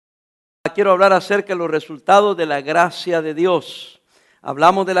Quiero hablar acerca de los resultados de la gracia de Dios.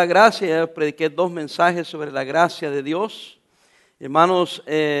 Hablamos de la gracia, ya prediqué 2 mensajes sobre la gracia de Dios. Hermanos,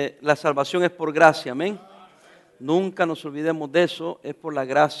 la salvación es por gracia, amén. Nunca nos olvidemos de eso, es por la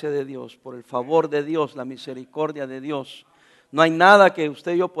gracia de Dios, por el favor de Dios, la misericordia de Dios. No hay nada que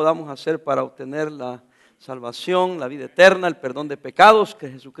usted y yo podamos hacer para obtener la salvación, la vida eterna, el perdón de pecados, que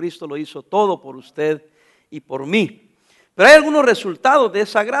Jesucristo lo hizo todo por usted y por mí. Pero hay algunos resultados de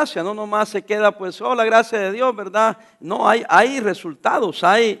esa gracia, no nomás se queda pues, la gracia de Dios, ¿verdad? No, hay resultados,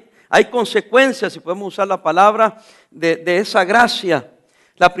 hay consecuencias, si podemos usar la palabra, de esa gracia.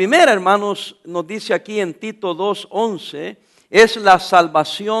 La primera, hermanos, nos dice aquí en Tito 2:11, es la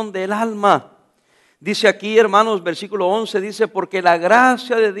salvación del alma. Dice aquí, hermanos, versículo 11, dice, porque la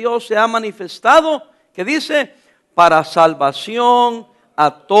gracia de Dios se ha manifestado, que dice, para salvación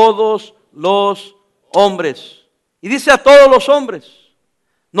a todos los hombres. Y dice a todos los hombres,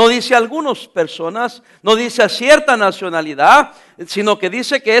 no dice a algunas personas, no dice a cierta nacionalidad, sino que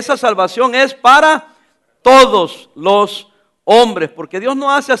dice que esa salvación es para todos los hombres, porque Dios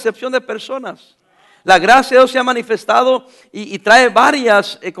no hace acepción de personas. La gracia de Dios se ha manifestado y trae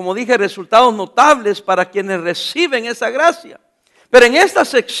varias, como dije, resultados notables para quienes reciben esa gracia. Pero en esta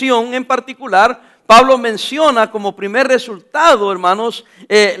sección en particular, Pablo menciona como primer resultado, hermanos,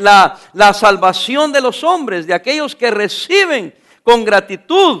 la salvación de los hombres, de aquellos que reciben con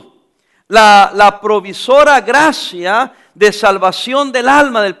gratitud la provisora gracia de salvación del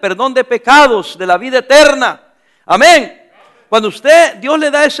alma, del perdón de pecados, de la vida eterna. Amén. Cuando Dios le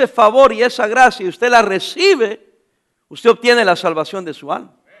da ese favor y esa gracia y usted la recibe, usted obtiene la salvación de su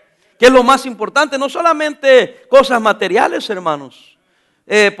alma. Que es lo más importante, no solamente cosas materiales, hermanos.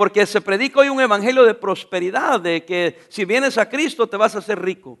 Porque se predica hoy un evangelio de prosperidad, de que si vienes a Cristo te vas a hacer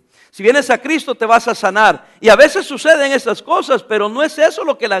rico, si vienes a Cristo te vas a sanar, y a veces suceden esas cosas, pero no es eso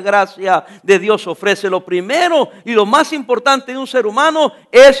lo que la gracia de Dios ofrece. Lo primero y lo más importante de un ser humano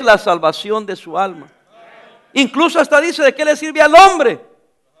es la salvación de su alma. Incluso hasta dice, ¿de qué le sirve al hombre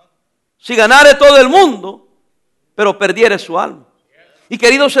si ganare todo el mundo, pero perdiere su alma? Y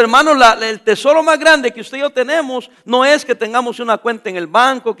queridos hermanos, el tesoro más grande que usted y yo tenemos no es que tengamos una cuenta en el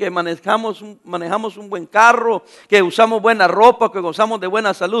banco, que manejamos un buen carro, que usamos buena ropa, que gozamos de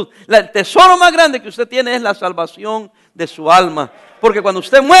buena salud. El tesoro más grande que usted tiene es la salvación de su alma. Porque cuando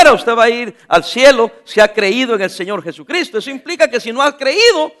usted muera, usted va a ir al cielo si ha creído en el Señor Jesucristo. Eso implica que si no ha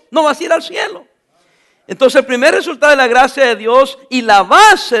creído, no vas a ir al cielo. Entonces el primer resultado de la gracia de Dios y la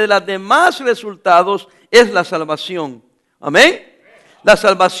base de los demás resultados es la salvación. Amén. La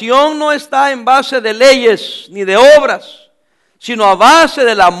salvación no está en base de leyes ni de obras, sino a base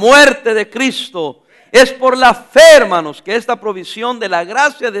de la muerte de Cristo. Es por la fe, hermanos, que esta provisión de la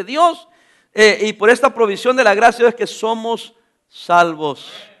gracia de Dios, y por esta provisión de la gracia es que somos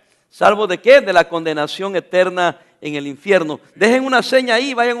salvos. ¿Salvos de qué? De la condenación eterna en el infierno. Dejen una seña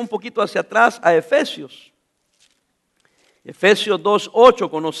ahí, vayan un poquito hacia atrás a Efesios. Efesios 2:8,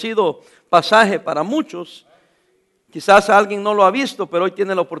 conocido pasaje para muchos. Quizás alguien no lo ha visto, pero hoy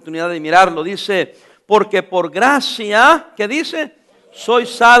tiene la oportunidad de mirarlo. Dice, porque por gracia, ¿qué dice? Sois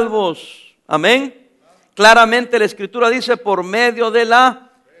salvos. Amén. Claramente la Escritura dice, por medio de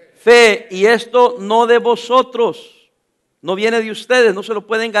la fe. Y esto no de vosotros. No viene de ustedes, no se lo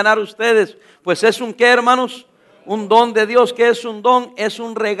pueden ganar ustedes. Pues es un ¿qué, hermanos? Un don de Dios. ¿Qué es un don? Es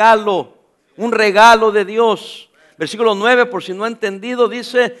un regalo de Dios. Versículo 9, por si no ha entendido,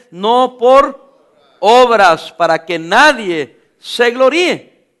 dice, no por obras, para que nadie se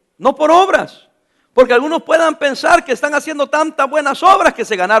gloríe, no por obras, porque algunos puedan pensar que están haciendo tantas buenas obras que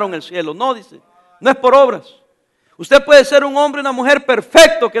se ganaron el cielo. No, dice, no es por obras. Usted puede ser un hombre y una mujer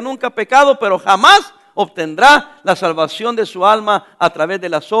perfecto que nunca ha pecado, pero jamás obtendrá la salvación de su alma a través de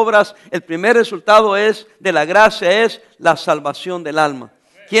las obras. El primer resultado de la gracia es la salvación del alma.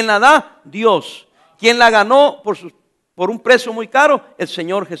 ¿Quién la da? Dios. ¿Quién la ganó por un precio muy caro? El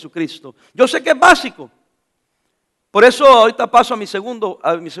Señor Jesucristo. Yo sé que es básico. Por eso ahorita paso a mi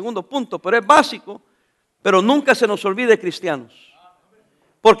segundo punto, pero es básico. Pero nunca se nos olvide, cristianos,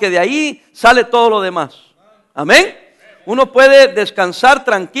 porque de ahí sale todo lo demás. Amén. Uno puede descansar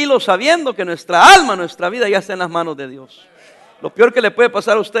tranquilo sabiendo que nuestra alma, nuestra vida ya está en las manos de Dios. Lo peor que le puede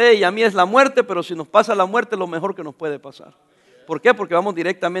pasar a usted y a mí es la muerte, pero si nos pasa la muerte es lo mejor que nos puede pasar. ¿Por qué? Porque vamos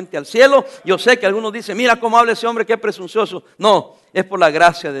directamente al cielo. Yo sé que algunos dicen, mira cómo habla ese hombre, qué presuncioso. No, es por la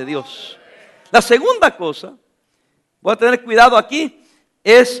gracia de Dios. La segunda cosa, voy a tener cuidado aquí,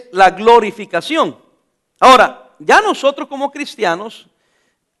 es la glorificación. Ahora, ya nosotros como cristianos,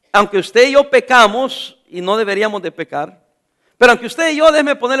 aunque usted y yo pecamos, y no deberíamos de pecar, pero aunque usted y yo,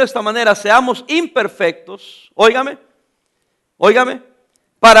 déjeme ponerlo de esta manera, seamos imperfectos, óigame,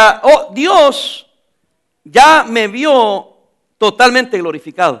 Dios ya me vio totalmente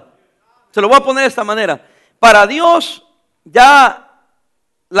glorificado. Se lo voy a poner de esta manera. Para Dios ya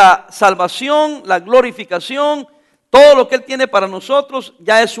la salvación, la glorificación, todo lo que Él tiene para nosotros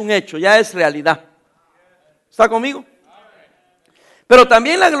ya es un hecho, ya es realidad. ¿Está conmigo? Pero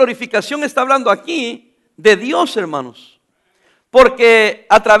también la glorificación está hablando aquí de Dios, hermanos. Porque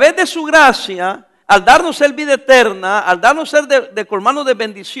a través de su gracia, al darnos el vida eterna, al darnos el de colmarnos de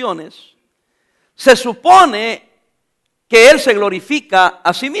bendiciones, se supone que Él se glorifica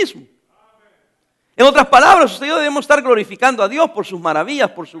a sí mismo. En otras palabras, usted y yo debemos estar glorificando a Dios por sus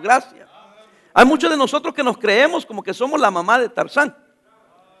maravillas, por su gracia. Hay muchos de nosotros que nos creemos como que somos la mamá de Tarzán.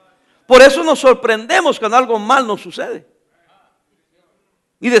 Por eso nos sorprendemos cuando algo mal nos sucede.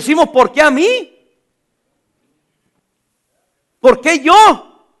 Y decimos, ¿por qué a mí? ¿Por qué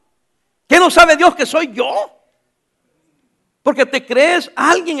yo? ¿Qué no sabe Dios que soy yo? Porque te crees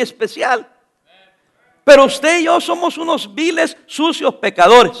alguien especial. Pero usted y yo somos unos viles, sucios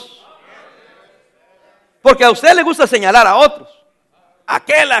pecadores. Porque a usted le gusta señalar a otros.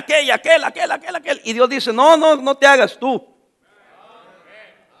 Aquel. Y Dios dice, no te hagas tú.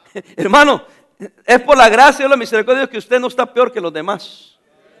 Hermano, es por la gracia y la misericordia de Dios que usted no está peor que los demás.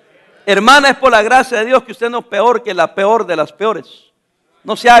 Hermana, es por la gracia de Dios que usted no es peor que la peor de las peores.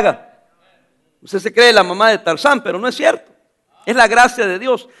 No se haga. Usted se cree la mamá de Tarzán, pero no es cierto. Es la gracia de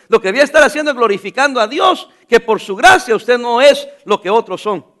Dios. Lo que debe estar haciendo es glorificando a Dios, que por su gracia usted no es lo que otros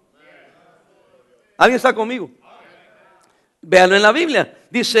son. ¿Alguien está conmigo? Véanlo en la Biblia.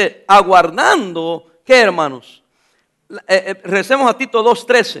 Dice, aguardando, ¿qué, hermanos? Recemos a Tito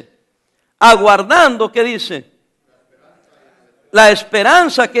 2:13. Aguardando, ¿qué dice? La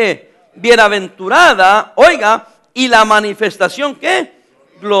esperanza que bienaventurada, oiga, y la manifestación que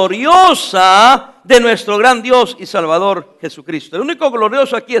gloriosa de nuestro gran Dios y Salvador Jesucristo. El único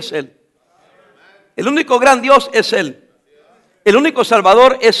glorioso aquí es Él. El único gran Dios es Él. El único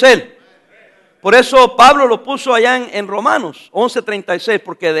Salvador es Él. Por eso Pablo lo puso allá en Romanos 11:36,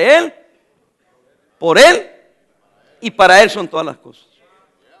 porque de Él, por Él y para Él son todas las cosas.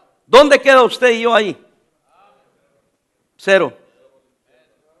 ¿Dónde queda usted y yo ahí? Cero.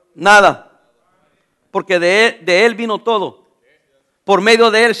 Nada. Porque de Él vino todo. Por medio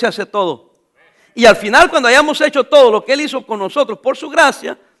de Él se hace todo. Y al final, cuando hayamos hecho todo lo que Él hizo con nosotros por su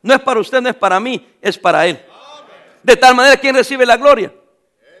gracia, no es para usted, no es para mí, es para Él. De tal manera, ¿quién recibe la gloria?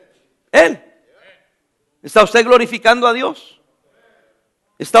 Él. ¿Está usted glorificando a Dios?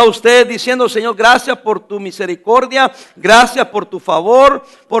 ¿Está usted diciendo, Señor, gracias por tu misericordia, gracias por tu favor,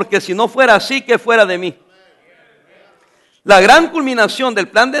 porque si no fuera así, ¿qué fuera de mí? La gran culminación del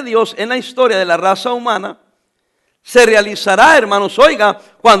plan de Dios en la historia de la raza humana se realizará, hermanos, oiga,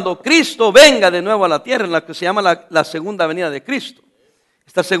 cuando Cristo venga de nuevo a la tierra, en la que se llama la segunda venida de Cristo.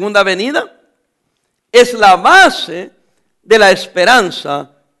 Esta segunda venida es la base de la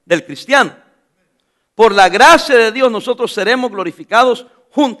esperanza del cristiano. Por la gracia de Dios nosotros seremos glorificados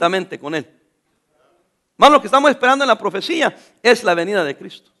juntamente con Él. Más lo que estamos esperando en la profecía es la venida de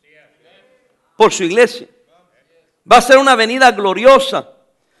Cristo por su iglesia. Va a ser una venida gloriosa.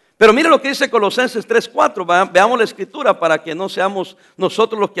 Pero mire lo que dice Colosenses 3:4. Veamos la escritura para que no seamos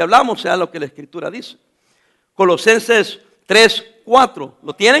nosotros los que hablamos, sea lo que la escritura dice. Colosenses 3:4.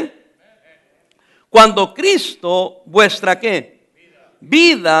 ¿Lo tienen? Cuando Cristo, vuestra ¿qué?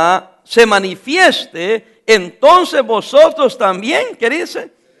 Vida se manifieste, entonces vosotros también, ¿qué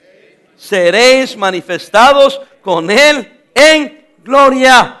dice? Seréis manifestados con Él en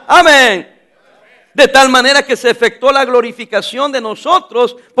gloria. Amén. De tal manera que se efectuó la glorificación de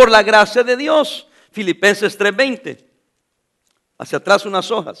nosotros por la gracia de Dios. Filipenses 3:20. Hacia atrás unas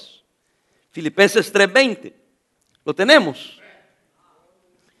hojas. Filipenses 3:20. ¿Lo tenemos?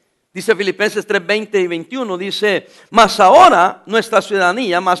 Dice Filipenses 3:20 y 21. Dice, mas nuestra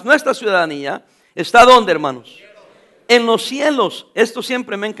ciudadanía está ¿dónde, hermanos? En los cielos. Esto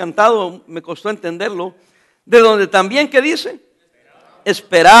siempre me ha encantado, me costó entenderlo. De donde también, ¿qué dice?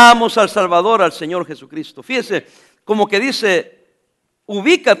 Esperamos al Salvador, al Señor Jesucristo. Fíjese, como que dice,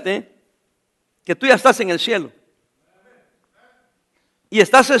 ubícate que tú ya estás en el cielo. Y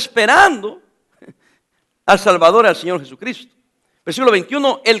estás esperando al Salvador, al Señor Jesucristo. Versículo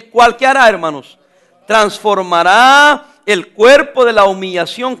 21, el cual, ¿qué hará, hermanos? Transformará el cuerpo de la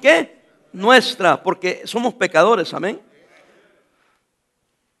humillación, ¿qué? Nuestra, porque somos pecadores, amén.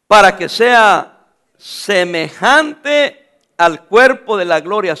 Para que sea semejante al cuerpo de la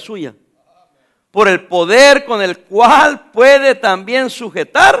gloria suya, por el poder con el cual puede también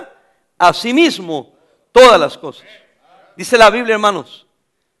sujetar a sí mismo todas las cosas. Dice la Biblia, hermanos,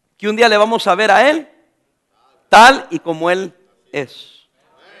 que un día le vamos a ver a Él tal y como Él es.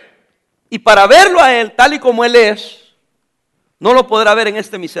 Y para verlo a Él tal y como Él es, no lo podrá ver en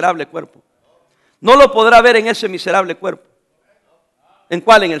este miserable cuerpo. No lo podrá ver en ese miserable cuerpo. ¿En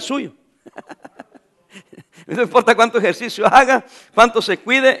cuál? En el suyo. No importa cuánto ejercicio haga, cuánto se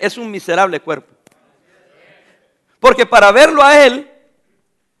cuide, es un miserable cuerpo. Porque para verlo a Él,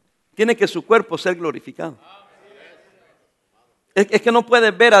 tiene que su cuerpo ser glorificado. Es que no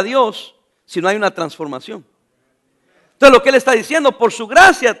puedes ver a Dios si no hay una transformación. Entonces lo que Él está diciendo, por su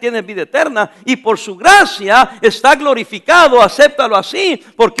gracia tienes vida eterna y por su gracia está glorificado, acéptalo así,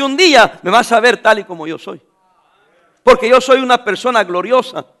 porque un día me vas a ver tal y como yo soy. Porque yo soy una persona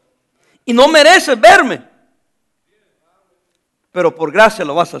gloriosa y no mereces verme, pero por gracia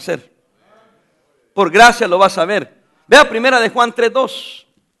lo vas a hacer. Por gracia lo vas a ver. Vea Primera de Juan 3:2.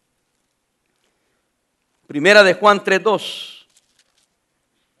 Primera de Juan 3:2.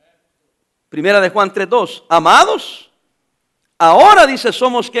 Primera de Juan 3:2. Amados, ahora dice,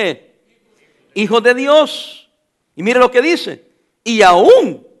 somos ¿qué? Hijos de Dios. Y mire lo que dice. Y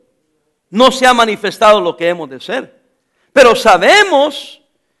aún no se ha manifestado lo que hemos de ser. Pero sabemos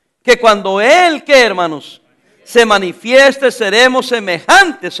que cuando Él, ¿qué, hermanos? Se manifieste, seremos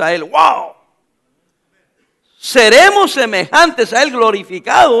semejantes a Él. ¡Wow! Seremos semejantes a Él,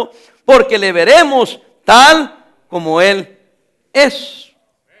 glorificado, porque le veremos tal como Él es.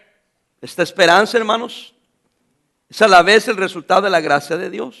 Esta esperanza, hermanos, es a la vez el resultado de la gracia de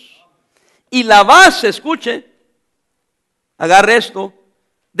Dios. Y la base, escuche, agarre esto,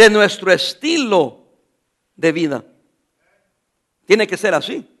 de nuestro estilo de vida. Tiene que ser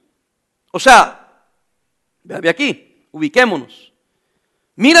así. O sea, ve aquí, ubiquémonos.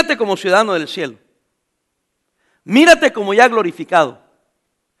 Mírate como ciudadano del cielo. Mírate como ya glorificado.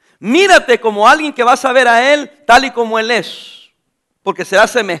 Mírate como alguien que vas a ver a Él tal y como Él es, porque será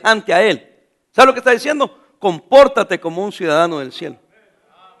semejante a Él. ¿Sabes lo que está diciendo? Compórtate como un ciudadano del cielo.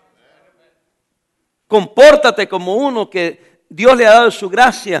 Compórtate como uno que Dios le ha dado su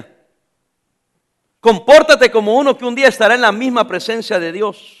gracia. Compórtate como uno que un día estará en la misma presencia de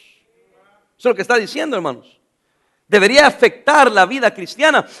Dios. Eso es lo que está diciendo, hermanos. Debería afectar la vida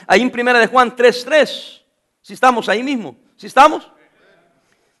cristiana. Ahí en Primera de Juan 3:3. Si estamos ahí mismo. Si estamos.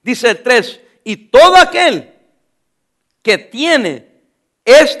 Dice el 3. Y todo aquel que tiene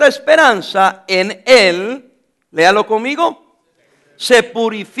esta esperanza en Él, léalo conmigo, se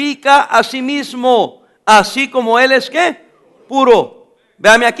purifica a sí mismo, así como Él es ¿qué? Puro.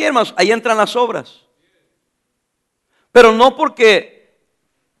 Véame aquí, hermanos, ahí entran las obras. Pero no porque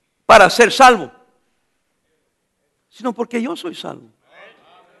para ser salvo, sino porque yo soy salvo.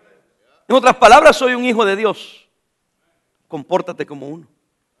 En otras palabras, soy un hijo de Dios. Compórtate como uno.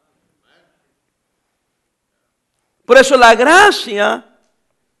 Por eso la gracia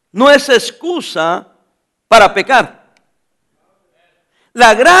no es excusa para pecar.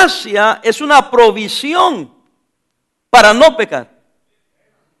 La gracia es una provisión para no pecar.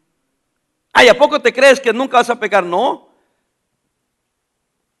 Ay, ¿a poco te crees que nunca vas a pecar? No.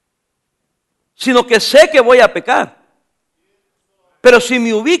 Sino que sé que voy a pecar. Pero si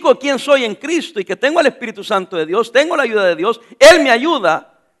me ubico quién soy en Cristo y que tengo el Espíritu Santo de Dios, tengo la ayuda de Dios, Él me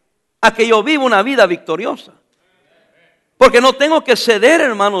ayuda a que yo viva una vida victoriosa. Porque no tengo que ceder,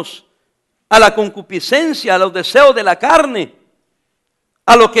 hermanos, a la concupiscencia, a los deseos de la carne,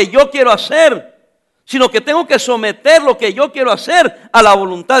 a lo que yo quiero hacer, sino que tengo que someter lo que yo quiero hacer a la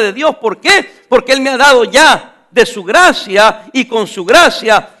voluntad de Dios. ¿Por qué? Porque Él me ha dado ya de su gracia y con su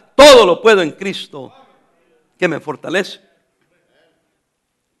gracia todo lo puedo en Cristo que me fortalece.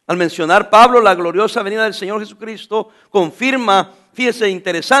 Al mencionar Pablo la gloriosa venida del Señor Jesucristo, confirma, fíjese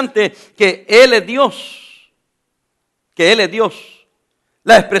interesante, que Él es Dios. Que Él es Dios.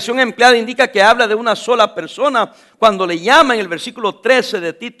 La expresión empleada indica que habla de una sola persona. Cuando le llama en el versículo 13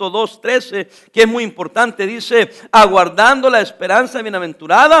 de Tito 2:13, que es muy importante, dice, aguardando la esperanza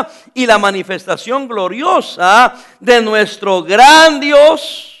bienaventurada y la manifestación gloriosa de nuestro gran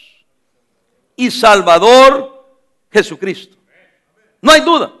Dios y Salvador Jesucristo. No hay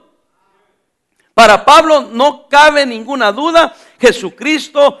duda. Para Pablo no cabe ninguna duda,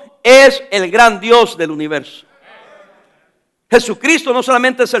 Jesucristo es el gran Dios del universo. Jesucristo no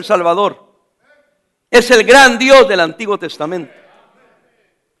solamente es el Salvador, es el gran Dios del Antiguo Testamento.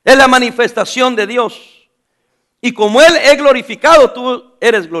 Es la manifestación de Dios. Y como Él es glorificado, tú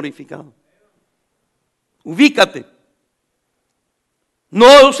eres glorificado. Ubícate.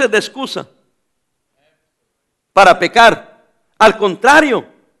 No uses de excusa para pecar. Al contrario,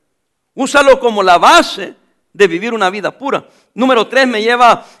 úsalo como la base de vivir una vida pura. Número 3 me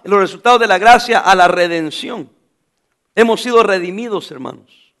lleva los resultados de la gracia a la redención. Hemos sido redimidos,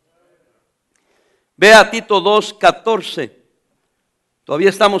 hermanos. Ve a Tito 2:14. Todavía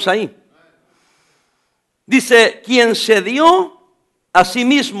estamos ahí. Dice, quien se dio a sí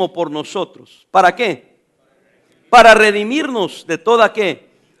mismo por nosotros. ¿Para qué? Para redimirnos de toda ¿qué?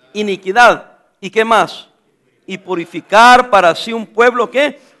 Iniquidad. ¿Y qué más? Y purificar para sí un pueblo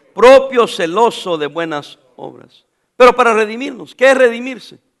 ¿qué? Propio, celoso de buenas obras. Pero para redimirnos. ¿Qué es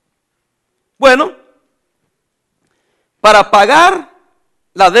redimirse? Bueno, para pagar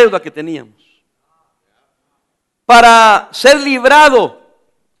la deuda que teníamos. Para ser librado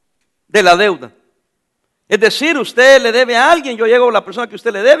de la deuda. Es decir, usted le debe a alguien, yo llego a la persona que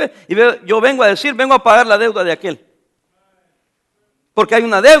usted le debe y yo vengo a decir, vengo a pagar la deuda de aquel. Porque hay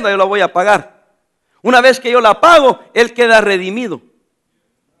una deuda, yo la voy a pagar. Una vez que yo la pago, él queda redimido.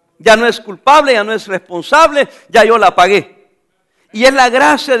 Ya no es culpable, ya no es responsable, ya yo la pagué. Y es la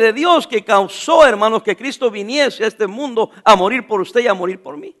gracia de Dios que causó, hermanos, que Cristo viniese a este mundo a morir por usted y a morir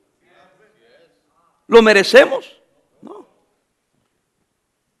por mí. ¿Lo merecemos? No.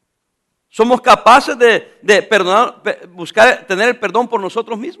 ¿Somos capaces de perdonar, buscar, tener el perdón por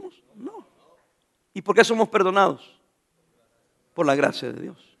nosotros mismos? No. ¿Y por qué somos perdonados? Por la gracia de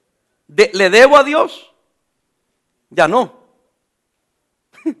Dios. ¿Le debo a Dios? Ya no.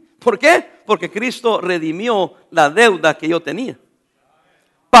 ¿Por qué? Porque Cristo redimió la deuda que yo tenía.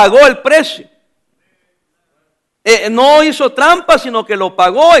 Pagó el precio. No hizo trampa, sino que lo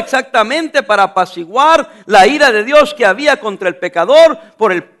pagó exactamente para apaciguar la ira de Dios que había contra el pecador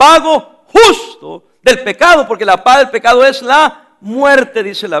por el pago justo del pecado, porque la paga del pecado es la muerte,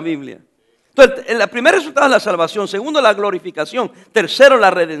 dice la Biblia. Entonces, el primer resultado es la salvación, segundo la glorificación, tercero la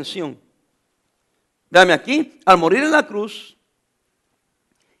redención. Véame aquí, al morir en la cruz,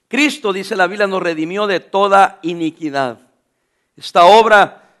 Cristo, dice la Biblia, nos redimió de toda iniquidad. Esta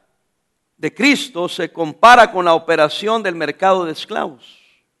obra de Cristo se compara con la operación del mercado de esclavos.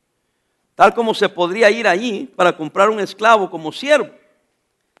 Tal como se podría ir allí para comprar un esclavo como siervo.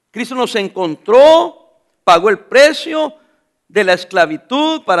 Cristo nos encontró, pagó el precio de la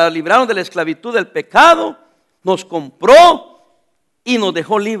esclavitud para librarnos de la esclavitud del pecado, nos compró y nos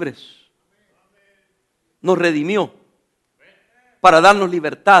dejó libres. Nos redimió para darnos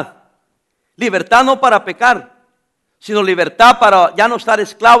libertad. Libertad no para pecar, sino libertad para ya no estar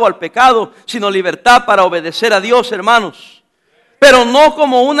esclavo al pecado, sino libertad para obedecer a Dios, hermanos. Pero no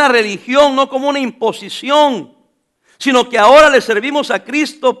como una religión, no como una imposición, sino que ahora le servimos a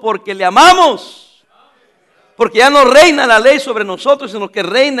Cristo porque le amamos. Porque ya no reina la ley sobre nosotros, sino que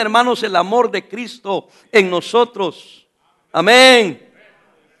reina, hermanos, el amor de Cristo en nosotros. Amén.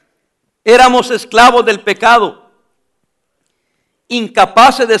 Éramos esclavos del pecado,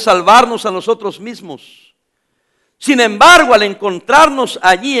 incapaces de salvarnos a nosotros mismos. Sin embargo, al encontrarnos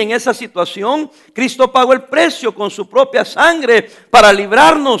allí en esa situación, Cristo pagó el precio con su propia sangre para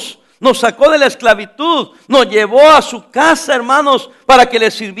librarnos. Nos sacó de la esclavitud, nos llevó a su casa, hermanos, para que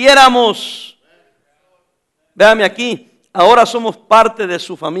le sirviéramos. Véame aquí, ahora somos parte de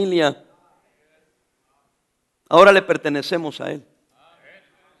su familia. Ahora le pertenecemos a Él.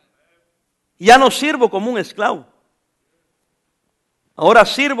 Ya no sirvo como un esclavo. Ahora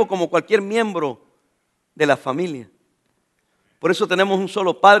sirvo como cualquier miembro de la familia. Por eso tenemos un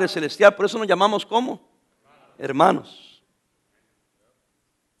solo Padre Celestial. Por eso nos llamamos ¿cómo? Hermanos.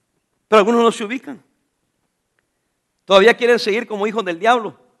 Pero algunos no se ubican. Todavía quieren seguir como hijos del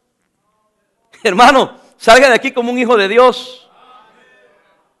diablo. Hermano, salga de aquí como un hijo de Dios.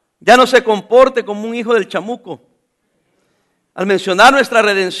 Ya no se comporte como un hijo del chamuco. Al mencionar nuestra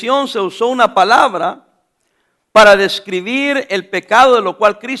redención se usó una palabra para describir el pecado de lo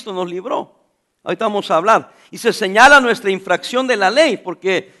cual Cristo nos libró. Ahorita vamos a hablar. Y se señala nuestra infracción de la ley,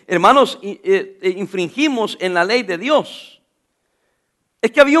 porque, hermanos, infringimos en la ley de Dios.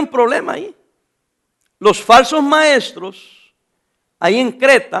 Es que había un problema ahí. Los falsos maestros, ahí en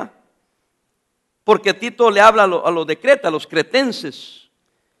Creta, porque Tito le habla a los de Creta, a los cretenses,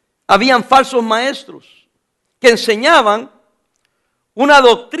 habían falsos maestros que enseñaban una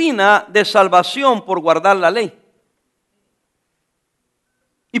doctrina de salvación por guardar la ley.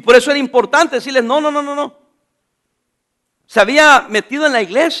 Y por eso era importante decirles, no. Se había metido en la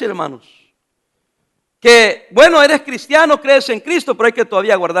iglesia, hermanos. Que, bueno, eres cristiano, crees en Cristo, pero hay que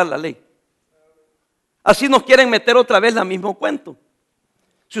todavía guardar la ley. Así nos quieren meter otra vez el mismo cuento.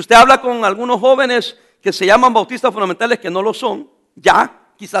 Si usted habla con algunos jóvenes que se llaman bautistas fundamentales, que no lo son,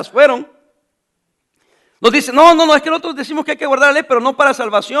 ya, quizás fueron. Nos dicen, no, es que nosotros decimos que hay que guardar la ley, pero no para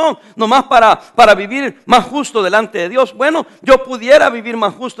salvación, nomás para vivir más justo delante de Dios. Bueno, yo pudiera vivir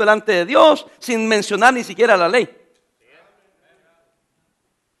más justo delante de Dios sin mencionar ni siquiera la ley.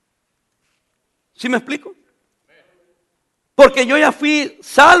 ¿Sí me explico? Porque yo ya fui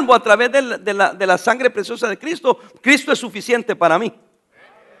salvo a través de la sangre preciosa de Cristo. Cristo es suficiente para mí.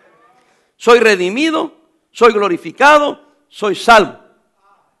 Soy redimido, soy glorificado, soy salvo.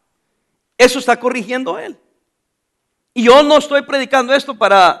 Eso está corrigiendo él. Y yo no estoy predicando esto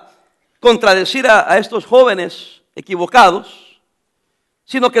para contradecir a estos jóvenes equivocados,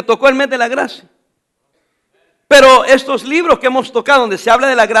 sino que tocó el mes de la gracia. Pero estos libros que hemos tocado, donde se habla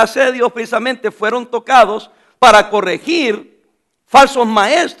de la gracia de Dios, precisamente fueron tocados para corregir falsos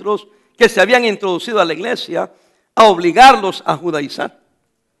maestros que se habían introducido a la iglesia, a obligarlos a judaizar.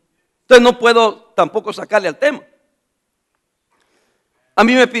 Entonces no puedo tampoco sacarle al tema. A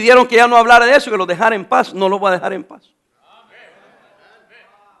mí me pidieron que ya no hablara de eso, que lo dejara en paz. No lo voy a dejar en paz.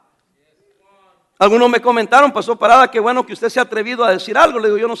 Algunos me comentaron, Pastor Parada, qué bueno que usted se ha atrevido a decir algo. Le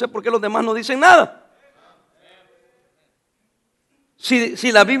digo, yo no sé por qué los demás no dicen nada.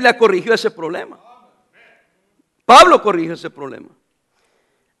 Si la Biblia corrigió ese problema. Pablo corrigió ese problema.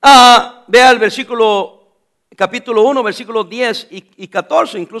 Vea el capítulo 1, versículos 10 y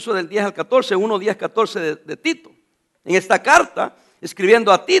 14, incluso del 10 al 14, 1, 10, 14 de Tito. En esta carta,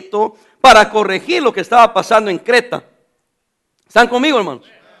 escribiendo a Tito para corregir lo que estaba pasando en Creta. ¿Están conmigo, hermanos?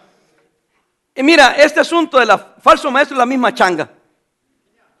 Y mira, este asunto de la falso maestro es la misma changa.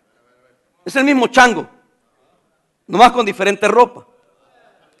 Es el mismo chango, nomás con diferente ropa.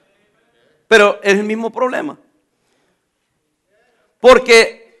 Pero es el mismo problema.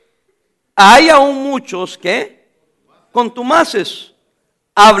 Porque hay aún muchos que contumaces,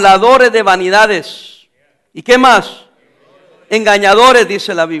 habladores de vanidades. ¿Y qué más? Engañadores,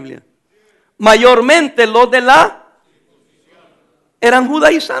 dice la Biblia. Mayormente los de eran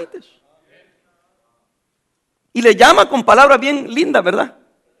judaizantes. Y le llama con palabras bien lindas, ¿verdad?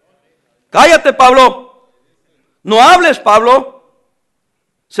 Cállate, Pablo. No hables, Pablo.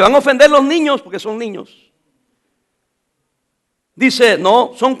 Se van a ofender los niños porque son niños. Dice,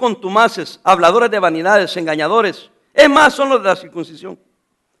 no, son contumaces, habladores de vanidades, engañadores. Es más, son los de la circuncisión.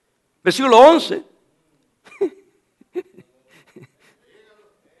 Versículo 11.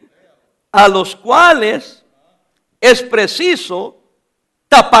 A los cuales es preciso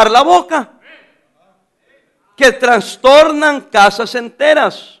tapar la boca, que trastornan casas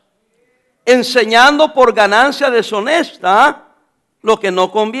enteras, enseñando por ganancia deshonesta lo que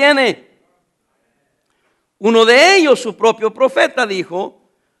no conviene. Uno de ellos, su propio profeta, dijo,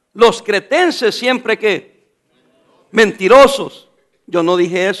 los cretenses siempre que mentirosos. Yo no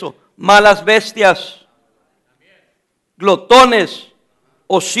dije eso. Malas bestias, glotones,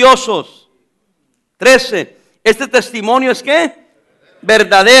 ociosos. 13. Este testimonio es ¿qué?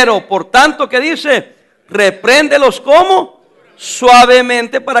 Verdadero. Por tanto, ¿qué dice? Repréndelos ¿cómo?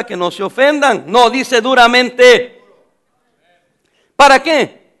 Suavemente para que no se ofendan. No, dice duramente. ¿Para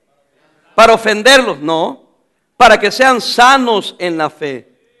qué? Para ofenderlos. No, para que sean sanos en la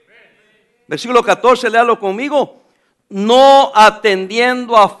fe. Versículo 14, léalo conmigo. No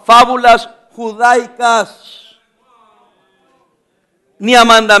atendiendo a fábulas judaicas, ni a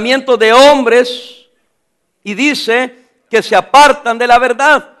mandamientos de hombres. Y dice que se apartan de la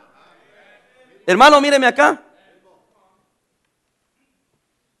verdad. Hermano, míreme acá.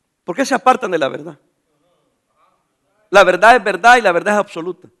 ¿Por qué se apartan de la verdad? La verdad es verdad y la verdad es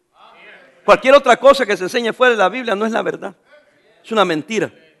absoluta. Cualquier otra cosa que se enseñe fuera de la Biblia no es la verdad. Es una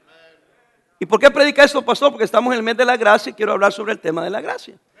mentira. ¿Y por qué predica esto, pastor? Porque estamos en el mes de la gracia y quiero hablar sobre el tema de la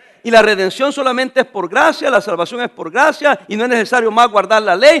gracia. Y la redención solamente es por gracia, la salvación es por gracia y no es necesario más guardar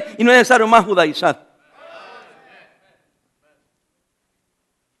la ley y no es necesario más judaizar.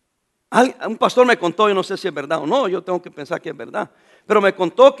 Un pastor me contó, yo no sé si es verdad o no, yo tengo que pensar que es verdad, pero me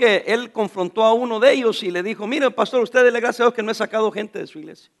contó que él confrontó a uno de ellos y le dijo, mire pastor, usted dele gracias a Dios que no he sacado gente de su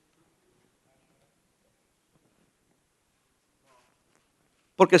iglesia.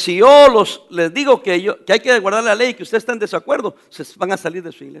 Porque si yo les digo que hay que guardar la ley y que ustedes están en desacuerdo, se van a salir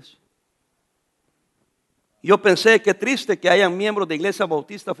de su iglesia. Yo pensé, qué triste que hayan miembros de iglesias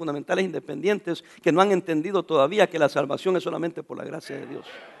bautistas fundamentales independientes que no han entendido todavía que la salvación es solamente por la gracia de Dios.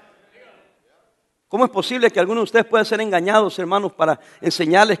 ¿Cómo es posible que algunos de ustedes puedan ser engañados, hermanos, para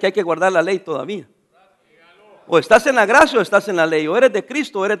enseñarles que hay que guardar la ley todavía? O estás en la gracia o estás en la ley. O eres de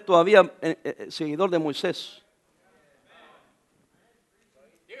Cristo o eres todavía seguidor de Moisés.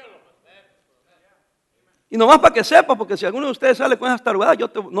 Y nomás para que sepa, porque si alguno de ustedes sale con esas tarugadas,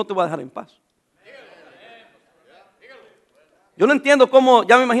 no te voy a dejar en paz. Yo no entiendo cómo,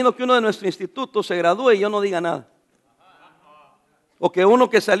 ya me imagino que uno de nuestro instituto se gradúe y yo no diga nada. O que uno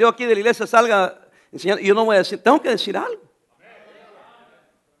que salió aquí de la iglesia salga enseñando, y yo no voy a decir, tengo que decir algo.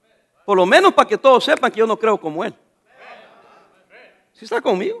 Por lo menos para que todos sepan que yo no creo como él. ¿Sí está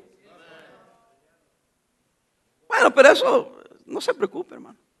conmigo? Bueno, pero eso, no se preocupe,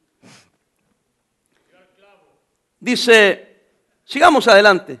 hermano. Dice, sigamos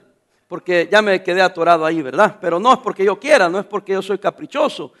adelante. porque ya me quedé atorado ahí, ¿verdad? Pero no es porque yo quiera, no es porque yo soy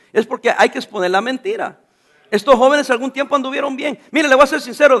caprichoso, es porque hay que exponer la mentira. Estos jóvenes algún tiempo anduvieron bien. Mire, le voy a ser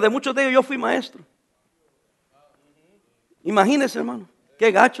sincero, de muchos de ellos yo fui maestro. Imagínense, hermano,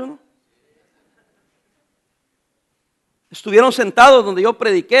 qué gacho, ¿no? Estuvieron sentados donde yo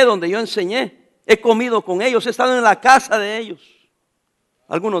prediqué, donde yo enseñé. He comido con ellos, he estado en la casa de ellos.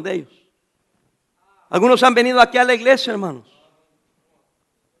 Algunos de ellos. Algunos han venido aquí a la iglesia, hermanos.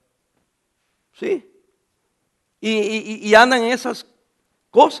 Sí. Y andan en esas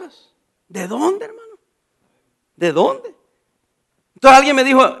cosas. ¿De dónde, hermano? ¿De dónde? Entonces alguien me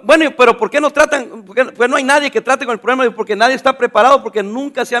dijo, bueno, pero ¿por qué no tratan? Porque no hay nadie que trate con el problema, porque nadie está preparado, porque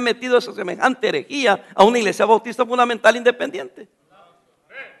nunca se ha metido esa semejante herejía a una iglesia bautista fundamental independiente.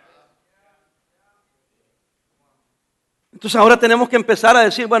 Entonces ahora tenemos que empezar a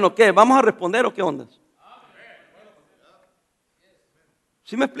decir, bueno, ¿qué? ¿Vamos a responder o qué ondas?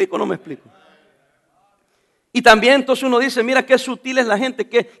 ¿Sí me explico o no me explico? Y también entonces uno dice, mira qué sutil es la gente,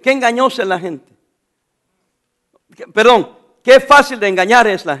 qué engañosa es la gente. Qué fácil de engañar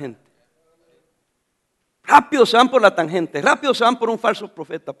es la gente. Rápido se van por la tangente, rápido se van por un falso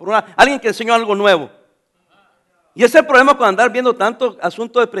profeta, por alguien que enseñó algo nuevo. Y ese es el problema con andar viendo tantos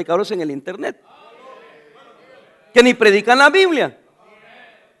asuntos de predicadores en el internet, que ni predican la Biblia.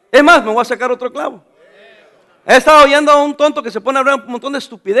 Es más, me voy a sacar otro clavo. He estado oyendo a un tonto que se pone a hablar un montón de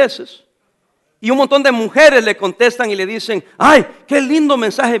estupideces. Y un montón de mujeres le contestan y le dicen, ay, qué lindo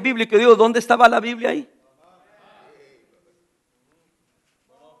mensaje bíblico. Y digo, ¿dónde estaba la Biblia ahí?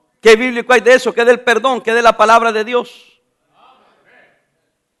 ¿Qué bíblico hay de eso? ¿Qué del perdón? ¿Qué de la palabra de Dios?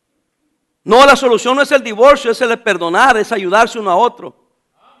 No, la solución no es el divorcio, es el perdonar, es ayudarse uno a otro.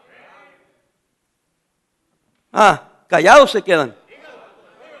 Callados se quedan.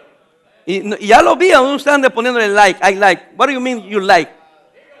 Y ya lo vi, aún ustedes andan poniéndole like, I like. What do you mean you like?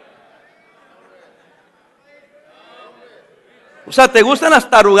 O sea, ¿te gustan las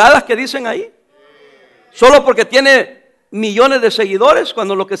tarugadas que dicen ahí? Solo porque tiene millones de seguidores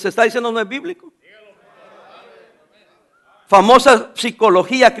cuando lo que se está diciendo no es bíblico. Famosa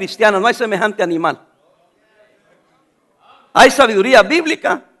psicología cristiana, no hay semejante animal. ¿Hay sabiduría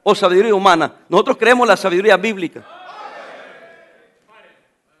bíblica o sabiduría humana? Nosotros creemos la sabiduría bíblica.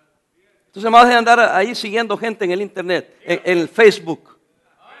 Entonces me vas a andar ahí siguiendo gente en el internet, en el Facebook.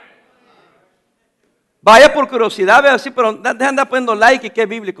 Vaya por curiosidad, vea así, pero deja de andar poniendo like y que es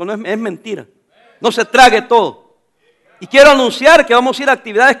bíblico, no es mentira. No se trague todo. Y quiero anunciar que vamos a ir a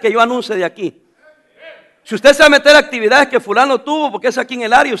actividades que yo anuncie de aquí. Si usted se va a meter a actividades que fulano tuvo, porque es aquí en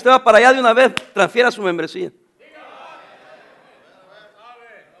el área, usted va para allá de una vez, transfiera su membresía.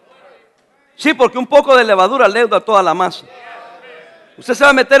 Sí, porque un poco de levadura leuda toda la masa. Usted se va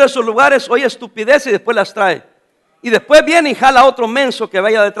a meter a esos lugares, oye estupideces y después las trae. Y después viene y jala a otro menso que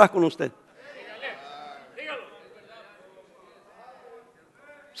vaya detrás con usted.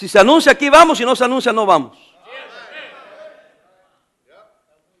 Si se anuncia aquí vamos, si no se anuncia no vamos.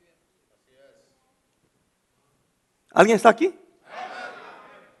 ¿Alguien está aquí?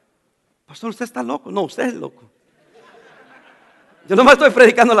 Pastor, usted está loco. No, usted es loco. Yo nomás estoy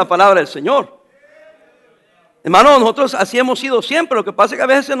predicando la palabra del Señor. Hermano, nosotros así hemos sido siempre. Lo que pasa es que a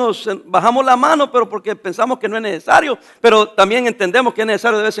veces nos bajamos la mano, pero porque pensamos que no es necesario. Pero también entendemos que es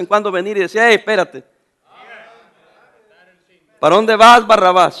necesario de vez en cuando venir y decir, hey, espérate. ¿Para dónde vas,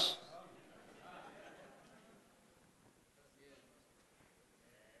 Barrabás?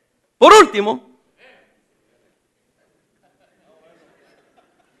 Por último,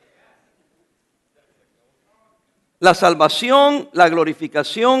 la salvación, la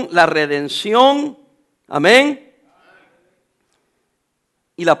glorificación, la redención, amén,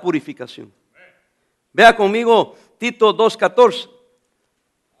 y la purificación. Vea conmigo Tito 2:14.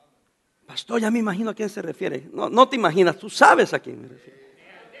 Pastor, ya me imagino a quién se refiere. No te imaginas, tú sabes a quién me refiero.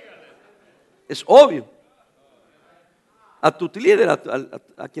 Es obvio. A tu líder,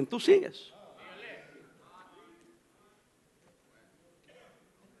 a quien tú sigues.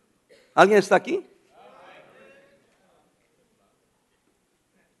 ¿Alguien está aquí?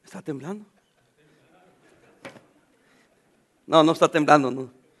 ¿Está temblando? No está temblando,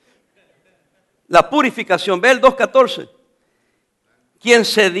 no. La purificación, ve el 2:14. Quien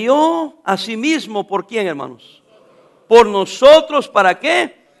se dio a sí mismo, ¿por quién, hermanos? Por nosotros, ¿para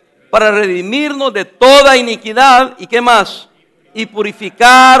qué? Para redimirnos de toda iniquidad. ¿Y qué más? Y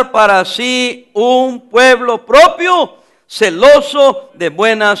purificar para sí un pueblo propio, celoso de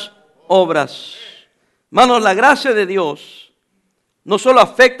buenas obras. Hermanos, la gracia de Dios no solo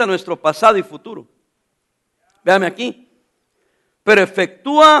afecta nuestro pasado y futuro. Véame aquí. Pero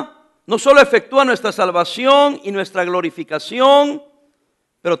no solo efectúa nuestra salvación y nuestra glorificación,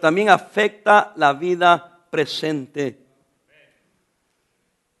 pero también afecta la vida presente.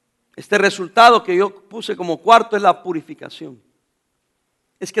 Este resultado que yo puse como cuarto es la purificación.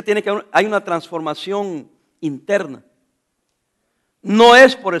 Es que hay una transformación interna. No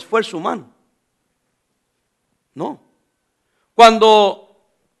es por esfuerzo humano. No. Cuando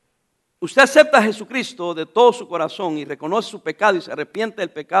usted acepta a Jesucristo de todo su corazón y reconoce su pecado y se arrepiente del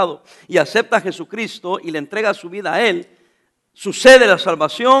pecado y acepta a Jesucristo y le entrega su vida a Él, sucede la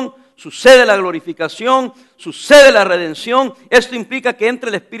salvación, sucede la glorificación, sucede la redención. Esto implica que entre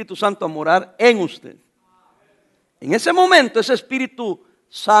el Espíritu Santo a morar en usted. En ese momento, ese Espíritu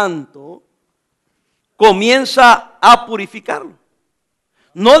Santo comienza a purificarlo.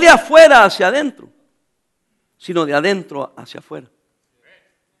 No de afuera hacia adentro, sino de adentro hacia afuera.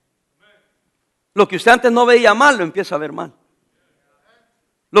 Lo que usted antes no veía mal, lo empieza a ver mal.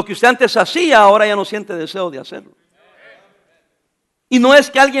 Lo que usted antes hacía, ahora ya no siente deseo de hacerlo. Y no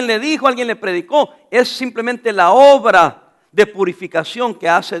es que alguien le dijo, alguien le predicó, es simplemente la obra de purificación que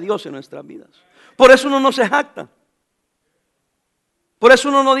hace Dios en nuestras vidas. Por eso uno no se jacta. Por eso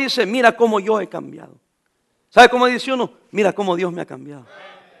uno no dice, mira cómo yo he cambiado. ¿Sabe cómo dice uno? Mira cómo Dios me ha cambiado.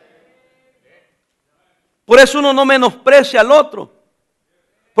 Por eso uno no menosprecia al otro.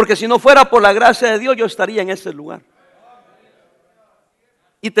 Porque si no fuera por la gracia de Dios, yo estaría en ese lugar.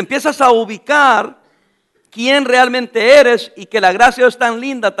 Y te empiezas a ubicar quién realmente eres y que la gracia de Dios es tan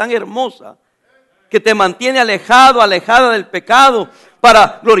linda, tan hermosa, que te mantiene alejada del pecado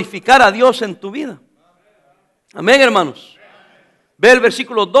para glorificar a Dios en tu vida. Amén, hermanos. Ve el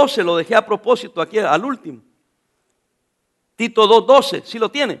versículo 12, lo dejé a propósito aquí al último. Tito 2:12, ¿sí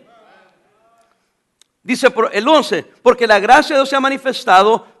lo tiene? Dice el 11, porque la gracia de Dios se ha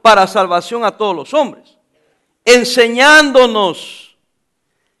manifestado para salvación a todos los hombres, enseñándonos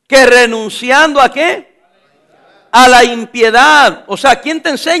que renunciando ¿a qué? A la impiedad. O sea, ¿quién te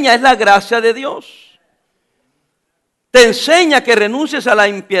enseña? Es la gracia de Dios. Te enseña que renuncies a la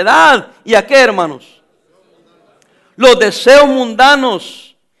impiedad. ¿Y a qué, hermanos? Los deseos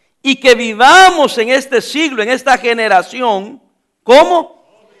mundanos. Y que vivamos en este siglo, en esta generación, ¿cómo?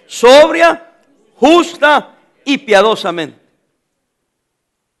 Sobria, justa y piadosamente.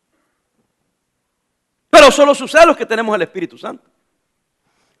 Pero solo sucede a los que tenemos el Espíritu Santo.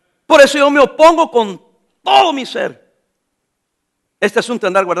 Por eso yo me opongo con todo mi ser este asunto de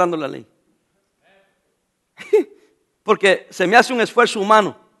andar guardando la ley. Porque se me hace un esfuerzo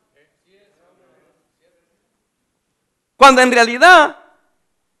humano. Cuando en realidad,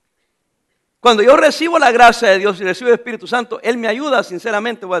 cuando yo recibo la gracia de Dios y recibo el Espíritu Santo, Él me ayuda,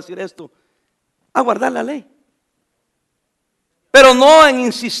 sinceramente voy a decir esto, a guardar la ley. Pero no en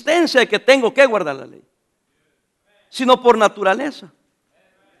insistencia de que tengo que guardar la ley, sino por naturaleza.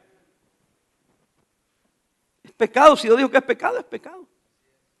 Es pecado. Si Dios dijo que es pecado, es pecado.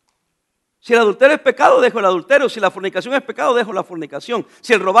 Si el adulterio es pecado, dejo el adulterio. Si la fornicación es pecado, dejo la fornicación.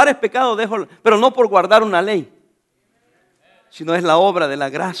 Si el robar es pecado, dejo. Pero no por guardar una ley, sino es la obra de la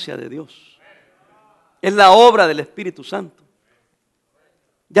gracia de Dios. Es la obra del Espíritu Santo.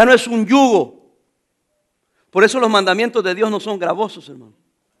 Ya no es un yugo. Por eso los mandamientos de Dios no son gravosos, hermano.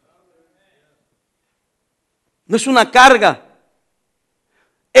 No es una carga.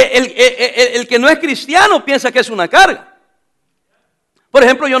 El que no es cristiano piensa que es una carga. Por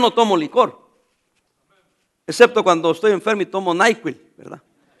ejemplo, yo no tomo licor, excepto cuando estoy enfermo y tomo NyQuil, ¿verdad?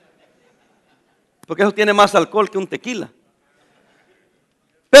 Porque eso tiene más alcohol que un tequila.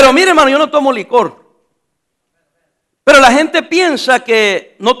 Pero mire, hermano, yo no tomo licor. Pero la gente piensa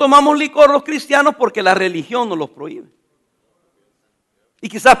que no tomamos licor los cristianos porque la religión nos los prohíbe. Y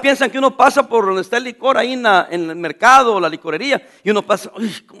quizás piensan que uno pasa por donde está el licor, ahí en el mercado o la licorería, y uno pasa,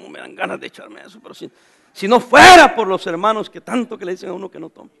 uy, cómo me dan ganas de echarme eso, pero si no fuera por los hermanos que tanto que le dicen a uno que no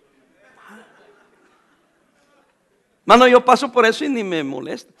tome. Mano, yo paso por eso y ni me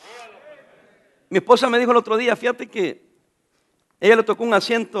molesta. Mi esposa me dijo el otro día, fíjate que ella le tocó un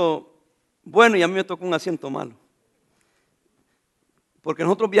asiento bueno y a mí me tocó un asiento malo. Porque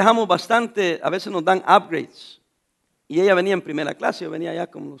nosotros viajamos bastante, a veces nos dan upgrades. Y ella venía en primera clase, yo venía allá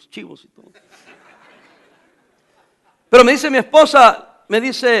con los chivos y todo. Pero me dice mi esposa, me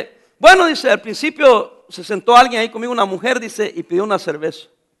dice, bueno, dice, al principio se sentó alguien ahí conmigo, una mujer, dice, y pidió una cerveza.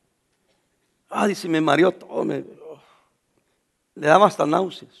 Dice, me mareó todo, le daba hasta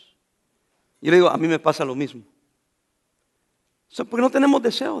náuseas. Y yo le digo, a mí me pasa lo mismo. O sea, porque no tenemos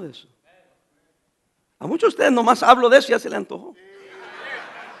deseo de eso. A muchos de ustedes nomás hablo de eso y ya se le antojó.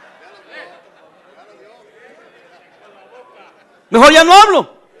 Mejor ya no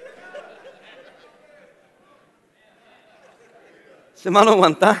hablo. Ese hermano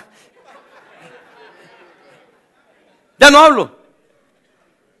aguanta. Ya no hablo.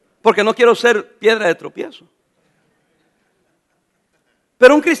 porque no quiero ser piedra de tropiezo.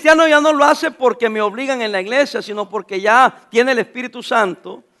 Pero un cristiano ya no lo hace porque me obligan en la iglesia, sino porque ya tiene el Espíritu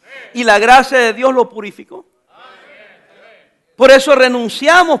Santo y la gracia de Dios lo purificó. Por eso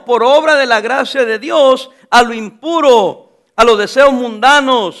renunciamos por obra de la gracia de Dios a lo impuro, a los deseos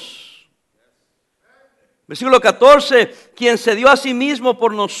mundanos. Versículo 14, quien se dio a sí mismo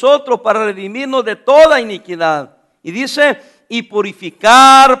por nosotros para redimirnos de toda iniquidad. Y dice, y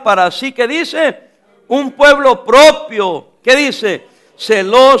purificar para sí, ¿qué dice? Un pueblo propio, ¿qué dice?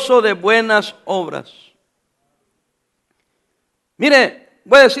 Celoso de buenas obras. Mire,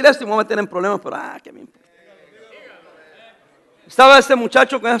 voy a decir esto y me voy a meter en problemas, pero ¿qué me importa? Estaba este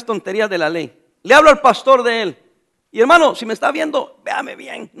muchacho con esas tonterías de la ley. Le hablo al pastor de él. Y hermano, si me está viendo, véame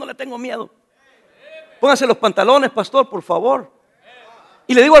bien, no le tengo miedo. Póngase los pantalones, pastor, por favor.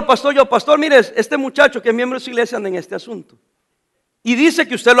 Y le digo al pastor, pastor, mire, este muchacho que es miembro de su iglesia anda en este asunto. Y dice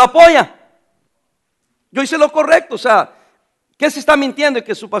que usted lo apoya. Yo hice lo correcto, o sea, ¿qué se está mintiendo? Y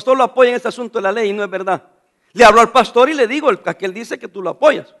que su pastor lo apoya en este asunto de la ley y no es verdad. Le hablo al pastor y le digo, aquel dice que tú lo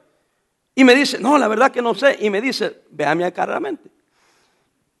apoyas. Y me dice, no, la verdad que no sé. Y me dice, véame claramente.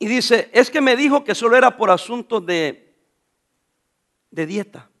 Y dice, es que me dijo que solo era por asuntos de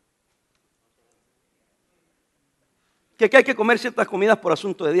dieta. Que hay que comer ciertas comidas por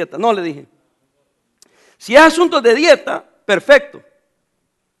asunto de dieta. No, le dije. Si es asunto de dieta, perfecto.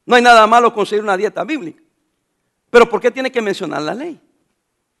 No hay nada malo con seguir una dieta bíblica. Pero ¿por qué tiene que mencionar la ley?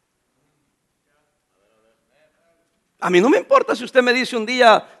 A mí no me importa si usted me dice un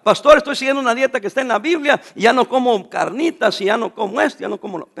día, pastor, estoy siguiendo una dieta que está en la Biblia y ya no como carnitas y ya no como esto, ya no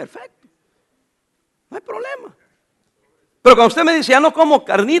como... Perfecto. No hay problema. Pero cuando usted me dice, ya no como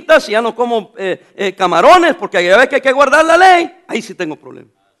carnitas y ya no como camarones, porque ya ve que hay que guardar la ley, ahí sí tengo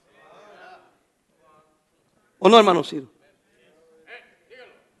problema. ¿O no, hermano Ciro?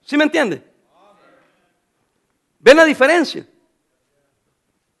 ¿Sí me entiende? ¿Ven la diferencia?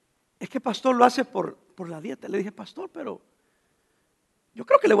 Es que pastor lo hace por la dieta. Le dije, pastor, pero yo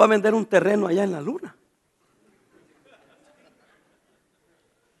creo que le voy a vender un terreno allá en la luna.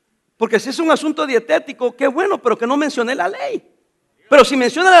 Porque si es un asunto dietético, qué bueno, pero que no mencioné la ley. Pero si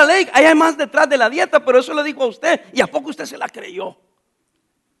menciona la ley, hay más detrás de la dieta, pero eso le dijo a usted, y a poco usted se la creyó.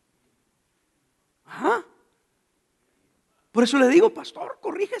 Ajá. Por eso le digo, pastor,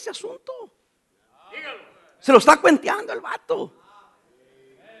 corrige ese asunto. Se lo está cuenteando el vato.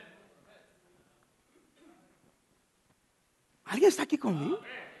 ¿Alguien está aquí conmigo?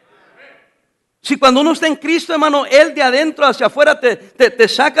 Si cuando uno está en Cristo, hermano, Él de adentro hacia afuera te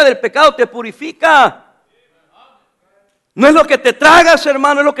saca del pecado, te purifica. No es lo que te tragas,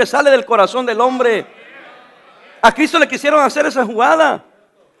 hermano, es lo que sale del corazón del hombre. A Cristo le quisieron hacer esa jugada.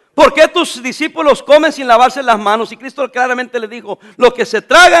 ¿Por qué tus discípulos comen sin lavarse las manos? Y Cristo claramente le dijo, lo que se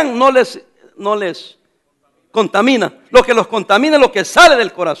tragan no les contamina. Lo que los contamina es lo que sale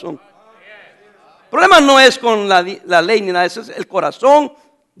del corazón. El problema no es con la ley ni nada, ese es el corazón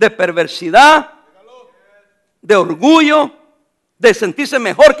de perversidad, de orgullo, de sentirse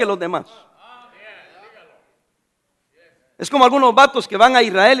mejor que los demás. Es como algunos vatos que van a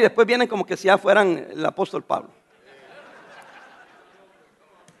Israel y después vienen como que si ya fueran el apóstol Pablo.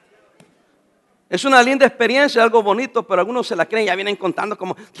 Es una linda experiencia, algo bonito, pero algunos se la creen y ya vienen contando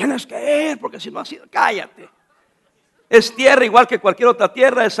como, tienes que ir, porque si no ha sido, cállate. Es tierra igual que cualquier otra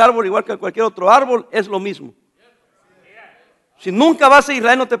tierra, es árbol igual que cualquier otro árbol, es lo mismo. Si nunca vas a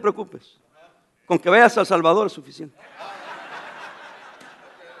Israel, no te preocupes. Con que vayas a El Salvador es suficiente.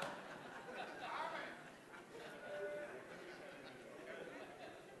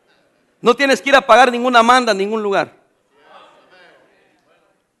 No tienes que ir a pagar ninguna manda en ningún lugar.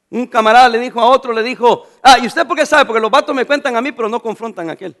 Un camarada le dijo a otro, le dijo, ¿y usted por qué sabe? Porque los vatos me cuentan a mí, pero no confrontan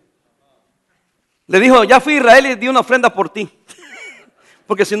a aquel. Le dijo, ya fui a Israel y di una ofrenda por ti.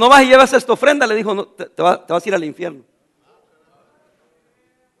 Porque si no vas y llevas esta ofrenda, le dijo, no, te vas a ir al infierno.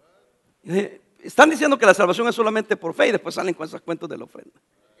 Están diciendo que la salvación es solamente por fe y después salen con esos cuentos de la ofrenda.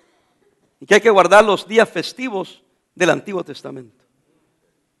 Y que hay que guardar los días festivos del Antiguo Testamento.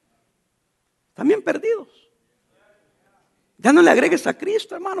 Están bien perdidos. Ya no le agregues a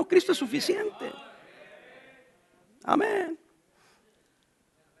Cristo, hermano. Cristo es suficiente. Amén.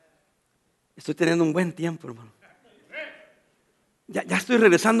 Estoy teniendo un buen tiempo, hermano. Ya estoy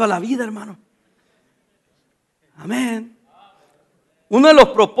regresando a la vida, hermano. Amén. Uno de los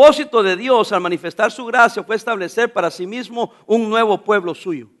propósitos de Dios al manifestar su gracia fue establecer para sí mismo un nuevo pueblo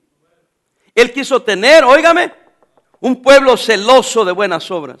suyo. Él quiso tener, óigame, un pueblo celoso de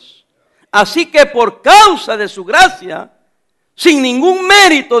buenas obras. Así que por causa de su gracia, sin ningún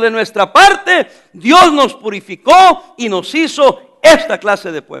mérito de nuestra parte, Dios nos purificó y nos hizo esta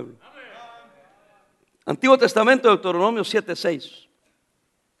clase de pueblo. Antiguo Testamento, Deuteronomio 7:6.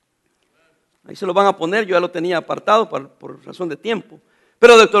 Ahí se lo van a poner, yo ya lo tenía apartado por razón de tiempo.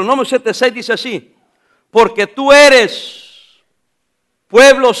 Pero Deuteronomio 7:6 dice así: porque tú eres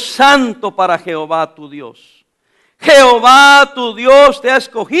pueblo santo para Jehová tu Dios. Jehová tu Dios te ha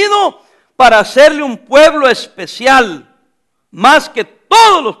escogido para hacerle un pueblo especial, más que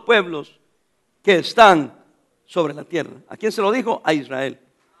todos los pueblos que están sobre la tierra. ¿A quién se lo dijo? A Israel.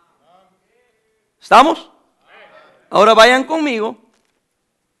 ¿Estamos? Ahora vayan conmigo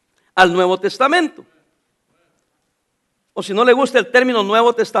al Nuevo Testamento. O si no le gusta el término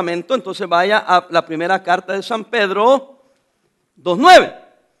Nuevo Testamento, entonces vaya a la primera carta de San Pedro 2:9.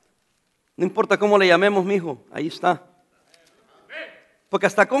 No importa cómo le llamemos, mijo, ahí está. Porque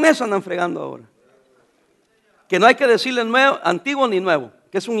hasta con eso andan fregando ahora. Que no hay que decirle nuevo, antiguo ni nuevo,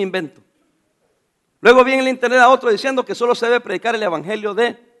 que es un invento. Luego viene el internet a otro diciendo que solo se debe predicar el evangelio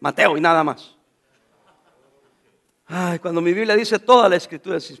de Mateo y nada más. Ay, cuando mi Biblia dice toda la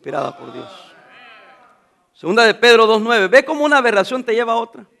escritura es inspirada por Dios. Segunda de Pedro 2:9. ¿Ve cómo una aberración te lleva a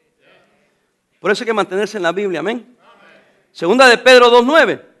otra? Por eso hay que mantenerse en la Biblia, amén. Segunda de Pedro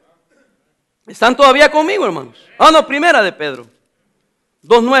 2:9. ¿Están todavía conmigo, hermanos? No, primera de Pedro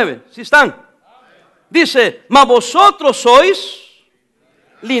 2:9. ¿Sí están? Dice, mas vosotros sois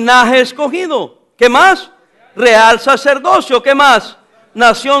linaje escogido. ¿Qué más? Real sacerdocio. ¿Qué más?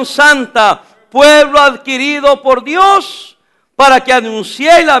 Nación santa, pueblo adquirido por Dios, para que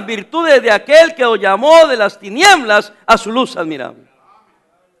anunciéis las virtudes de aquel que os llamó de las tinieblas a su luz admirable.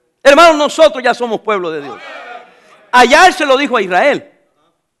 Hermanos, nosotros ya somos pueblo de Dios. Allá Él se lo dijo a Israel.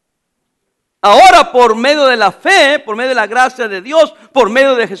 Ahora, por medio de la fe, por medio de la gracia de Dios, por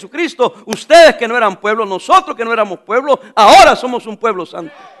medio de Jesucristo, ustedes que no eran pueblo, nosotros que no éramos pueblo, ahora somos un pueblo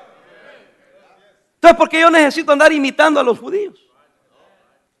santo. Entonces, ¿por qué yo necesito andar imitando a los judíos?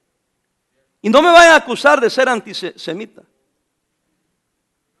 Y no me vayan a acusar de ser antisemita.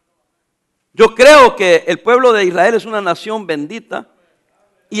 Yo creo que el pueblo de Israel es una nación bendita,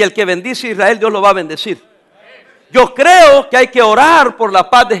 y el que bendice a Israel, Dios lo va a bendecir. Yo creo que hay que orar por la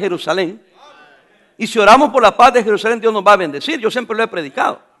paz de Jerusalén. Y si oramos por la paz de Jerusalén, Dios nos va a bendecir. Yo siempre lo he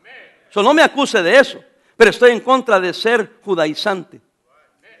predicado. No me acuse de eso. Pero estoy en contra de ser judaizante.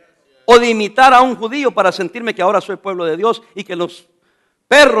 O de imitar a un judío para sentirme que ahora soy pueblo de Dios. Y que los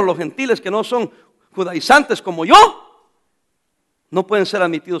perros, los gentiles que no son judaizantes como yo, no pueden ser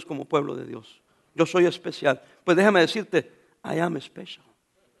admitidos como pueblo de Dios. Yo soy especial. Pues déjame decirte, I am special.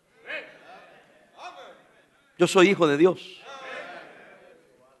 Yo soy hijo de Dios.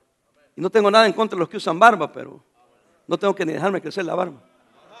 Y no tengo nada en contra de los que usan barba, pero no tengo que ni dejarme crecer la barba.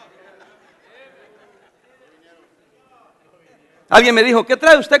 Alguien me dijo, ¿qué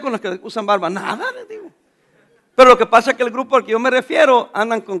trae usted con los que usan barba? Nada, les digo. Pero lo que pasa es que el grupo al que yo me refiero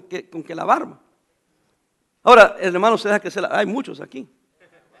andan con que la barba. Ahora, el hermano se deja crecer hay muchos aquí.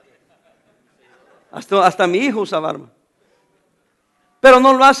 Hasta mi hijo usa barba. Pero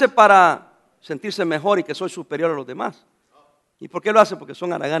no lo hace para sentirse mejor y que soy superior a los demás. ¿Y por qué lo hace? Porque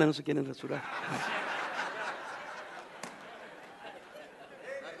son haraganes, no se quieren rasurar.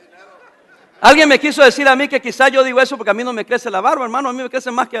 Alguien me quiso decir a mí que quizás yo digo eso porque a mí no me crece la barba, hermano. A mí me crece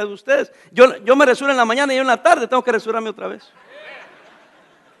más que a ustedes. Yo me rasuro en la mañana y yo en la tarde tengo que rasurarme otra vez.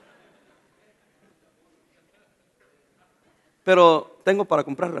 Pero tengo para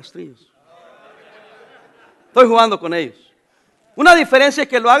comprar rastrillos. Estoy jugando con ellos. Una diferencia es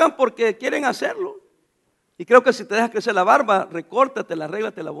que lo hagan porque quieren hacerlo. Y creo que si te dejas crecer la barba, recórtatela,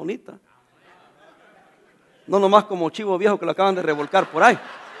 arréglatela bonita. No nomás como chivo viejo que lo acaban de revolcar por ahí.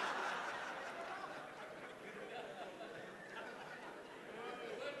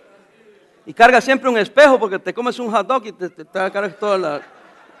 Y carga siempre un espejo porque te comes un hot dog y te cargas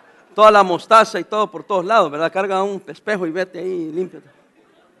toda la mostaza y todo por todos lados, ¿verdad? Carga un espejo y vete ahí y límpiate.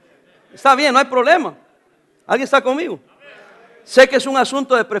 Está bien, no hay problema. ¿Alguien está conmigo? Sé que es un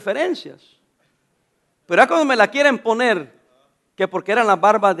asunto de preferencias. Pero ya cuando me la quieren poner, que porque eran las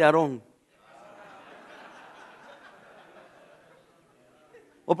barbas de Aarón.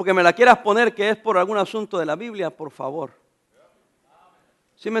 O porque me la quieras poner que es por algún asunto de la Biblia, por favor.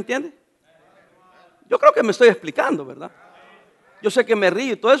 ¿Sí me entiende? Yo creo que me estoy explicando, ¿verdad? Yo sé que me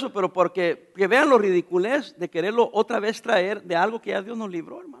río y todo eso, pero porque que vean lo ridiculez de quererlo otra vez traer de algo que ya Dios nos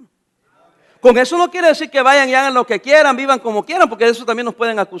libró, hermano. Con eso no quiere decir que vayan y hagan lo que quieran, vivan como quieran, porque de eso también nos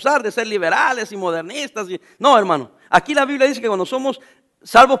pueden acusar de ser liberales y modernistas. No, hermano, aquí la Biblia dice que cuando somos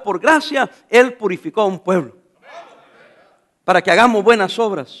salvos por gracia, Él purificó a un pueblo para que hagamos buenas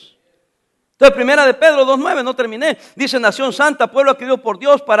obras. Entonces, primera de Pedro 2:9, no terminé. Dice, nación santa, pueblo adquirido por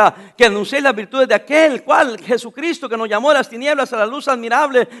Dios para que anunciéis las virtudes de aquel cual, Jesucristo, que nos llamó de las tinieblas a la luz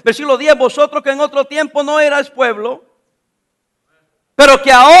admirable. Versículo 10, vosotros que en otro tiempo no erais pueblo, pero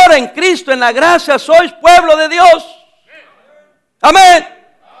que ahora en Cristo, en la gracia, sois pueblo de Dios. Amén.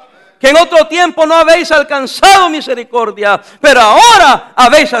 Que en otro tiempo no habéis alcanzado misericordia, pero ahora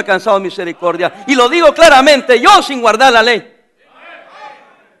habéis alcanzado misericordia. Y lo digo claramente, yo sin guardar la ley.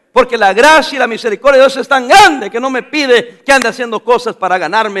 Porque la gracia y la misericordia de Dios es tan grande que no me pide que ande haciendo cosas para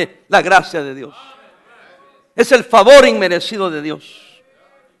ganarme la gracia de Dios. Es el favor inmerecido de Dios.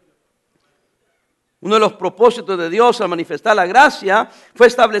 Uno de los propósitos de Dios al manifestar la gracia fue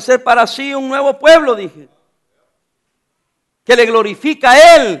establecer para sí un nuevo pueblo, dije, que le glorifica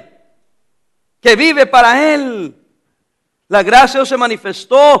a Él, que vive para Él. La gracia de Dios se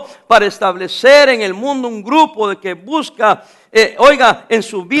manifestó para establecer en el mundo un grupo de que busca, en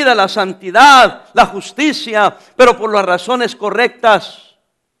su vida la santidad, la justicia, pero por las razones correctas.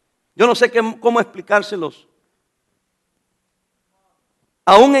 Yo no sé cómo explicárselos.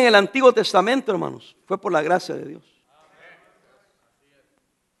 Aún en el Antiguo Testamento, hermanos, fue por la gracia de Dios.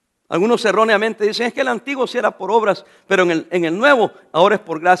 Algunos erróneamente dicen, es que el antiguo sí era por obras, pero en el nuevo ahora es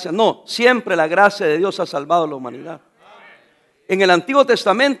por gracia. No, siempre la gracia de Dios ha salvado a la humanidad. En el Antiguo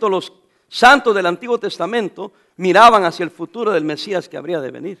Testamento, los santos del Antiguo Testamento miraban hacia el futuro del Mesías que habría de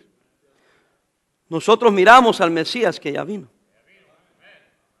venir. Nosotros miramos al Mesías que ya vino.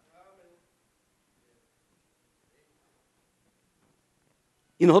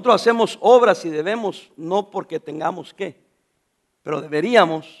 Y nosotros hacemos obras y debemos, no porque tengamos que, pero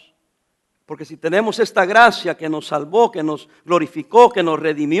deberíamos, porque si tenemos esta gracia que nos salvó, que nos glorificó, que nos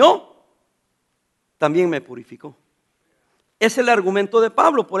redimió, también me purificó. Es el argumento de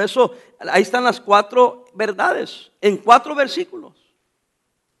Pablo, por eso ahí están las 4 verdades, en 4 versículos.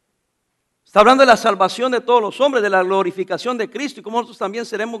 Está hablando de la salvación de todos los hombres, de la glorificación de Cristo y cómo nosotros también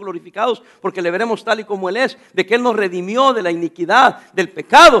seremos glorificados porque le veremos tal y como Él es, de que Él nos redimió de la iniquidad, del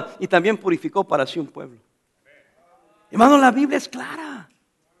pecado y también purificó para sí un pueblo. Hermanos, la Biblia es clara.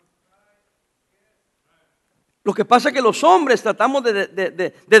 Lo que pasa es que los hombres tratamos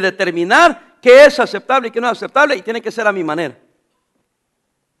de determinar qué es aceptable y qué no es aceptable y tiene que ser a mi manera.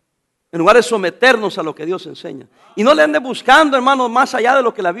 En lugar de someternos a lo que Dios enseña. Y no le ande buscando, hermanos, más allá de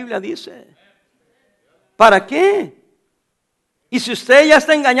lo que la Biblia dice. ¿Para qué? Y si usted ya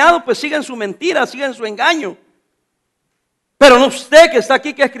está engañado, pues siga en su mentira, siga en su engaño. Pero no, usted que está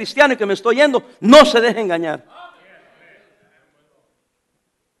aquí, que es cristiano y que me estoy yendo, no se deje engañar.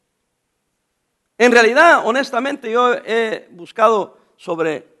 En realidad, honestamente, yo he buscado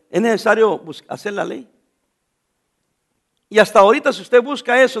es necesario hacer la ley. Y hasta ahorita, si usted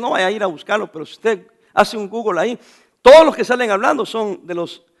busca eso, no vaya a ir a buscarlo, pero si usted hace un Google ahí, todos los que salen hablando son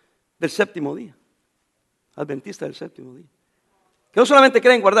del séptimo día, adventistas del séptimo día. Que no solamente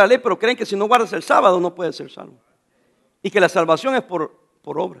creen guardar la ley, pero creen que si no guardas el sábado no puedes ser salvo. Y que la salvación es por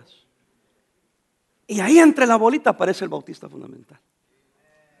obras. Y ahí entre la bolita aparece el bautista fundamental.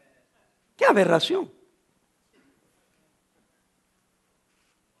 ¡Qué aberración!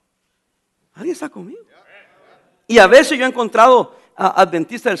 ¿Alguien está conmigo? Y a veces yo he encontrado a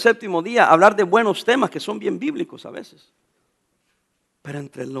adventistas del séptimo día hablar de buenos temas que son bien bíblicos a veces. Pero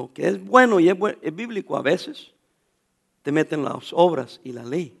entre lo que es bueno y es bíblico a veces, te meten las obras y la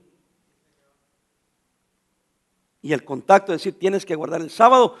ley. Y el contacto de decir tienes que guardar el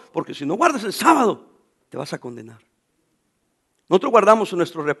sábado, porque si no guardas el sábado, te vas a condenar. Nosotros guardamos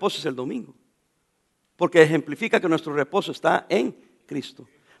nuestro reposo el domingo, porque ejemplifica que nuestro reposo está en Cristo.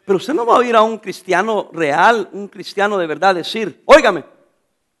 Pero usted no va a oír a un cristiano real, un cristiano de verdad decir, óigame,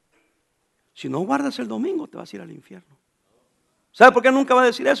 si no guardas el domingo te vas a ir al infierno. ¿Sabe por qué nunca va a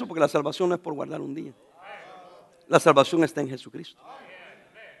decir eso? Porque la salvación no es por guardar un día. La salvación está en Jesucristo.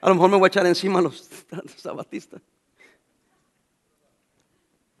 A lo mejor me voy a echar encima a los sabatistas.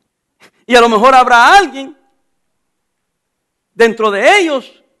 Y a lo mejor habrá alguien dentro de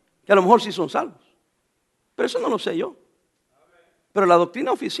ellos que a lo mejor sí son salvos. Pero eso no lo sé yo. Pero la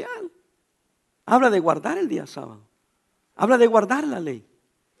doctrina oficial habla de guardar el día sábado. Habla de guardar la ley.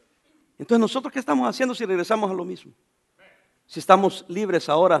 Entonces, ¿nosotros qué estamos haciendo si regresamos a lo mismo? Si estamos libres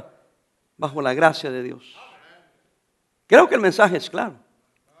ahora bajo la gracia de Dios. Creo que el mensaje es claro.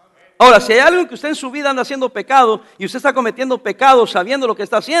 Ahora, si hay algo que usted en su vida anda haciendo pecado y usted está cometiendo pecado sabiendo lo que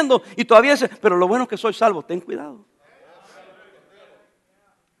está haciendo y todavía dice, pero lo bueno es que soy salvo, ten cuidado.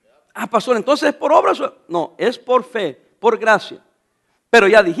 Ah, pastor, entonces es por obras. No, es por fe, por gracia. Pero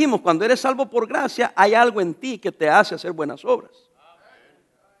ya dijimos, cuando eres salvo por gracia, hay algo en ti que te hace hacer buenas obras.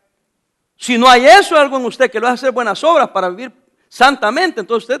 Si no hay eso, algo en usted que lo hace hacer buenas obras para vivir santamente,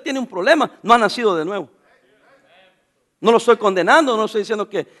 entonces usted tiene un problema, no ha nacido de nuevo. No lo estoy condenando, no estoy diciendo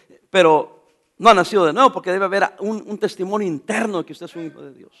que, pero no ha nacido de nuevo porque debe haber un testimonio interno de que usted es un hijo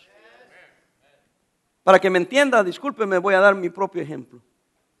de Dios. Para que me entienda, discúlpeme, voy a dar mi propio ejemplo.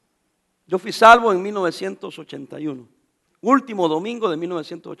 Yo fui salvo en 1981, último domingo de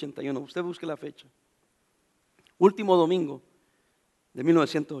 1981, usted busque la fecha. Último domingo de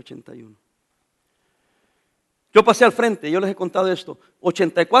 1981. Yo pasé al frente, yo les he contado esto,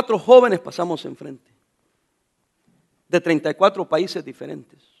 84 jóvenes pasamos enfrente, de 34 países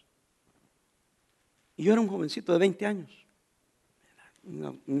diferentes. Y yo era un jovencito de 20 años,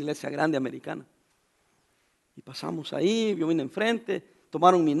 una iglesia grande americana. Y pasamos ahí, yo vine enfrente,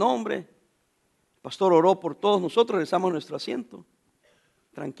 tomaron mi nombre, el pastor oró por todos nosotros, regresamos a nuestro asiento,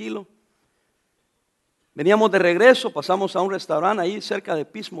 tranquilo. Veníamos de regreso, pasamos a un restaurante ahí cerca de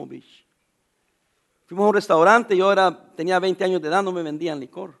Pismo Beach. Fuimos a un restaurante, yo tenía 20 años de edad, no me vendían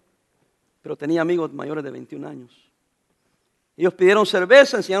licor, pero tenía amigos mayores de 21 años. Ellos pidieron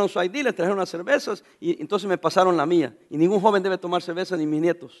cerveza, enseñaron su ID, les trajeron las cervezas y entonces me pasaron la mía. Y ningún joven debe tomar cerveza, ni mis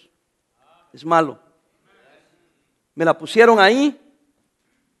nietos. Es malo. Me la pusieron ahí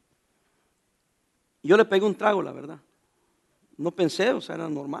y yo le pegué un trago, la verdad. No pensé, o sea, era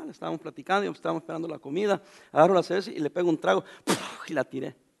normal, estábamos platicando, estábamos esperando la comida, agarro la cerveza y le pego un trago y la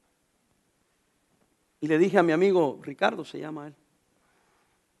tiré. Y le dije a mi amigo Ricardo, se llama él,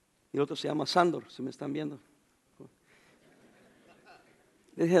 y el otro se llama Sandor, si me están viendo.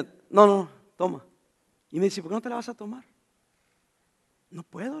 Le dije, no, toma. Y me dice, ¿por qué no te la vas a tomar? No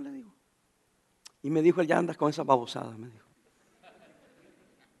puedo, le digo. Y me dijo, él ya andas con esas babosadas, me dijo.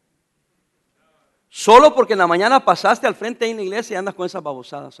 Solo porque en la mañana pasaste al frente ahí en la iglesia y andas con esas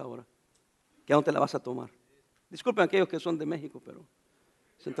babosadas ahora. Que no te la vas a tomar. Disculpen a aquellos que son de México, pero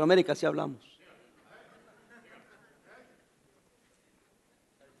Centroamérica sí hablamos.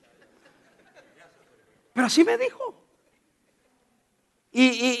 Pero así me dijo.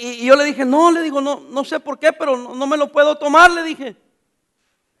 Y yo le dije, no sé por qué, pero no me lo puedo tomar, le dije.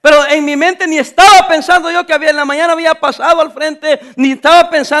 Pero en mi mente ni estaba pensando yo que en la mañana había pasado al frente, ni estaba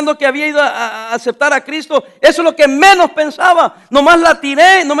pensando que había ido a aceptar a Cristo. Eso es lo que menos pensaba. Nomás la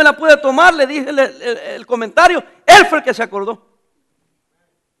tiré, no me la pude tomar, le dije el comentario. Él fue el que se acordó.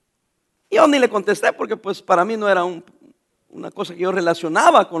 Y yo ni le contesté porque pues para mí no era una cosa que yo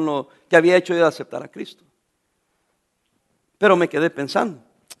relacionaba con lo que había hecho yo de aceptar a Cristo. Pero me quedé pensando,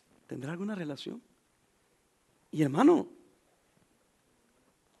 ¿tendrá alguna relación? Y hermano,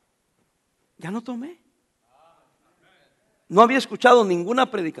 ya no tomé. No había escuchado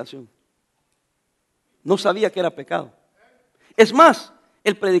ninguna predicación. No sabía que era pecado. Es más,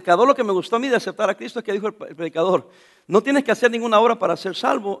 el predicador, lo que me gustó a mí de aceptar a Cristo es que dijo el predicador, no tienes que hacer ninguna obra para ser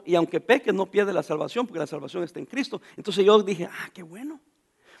salvo y aunque peques no pierdes la salvación porque la salvación está en Cristo. Entonces yo dije, qué bueno,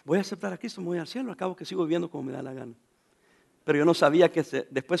 voy a aceptar a Cristo, me voy al cielo, acabo que sigo viviendo como me da la gana. Pero yo no sabía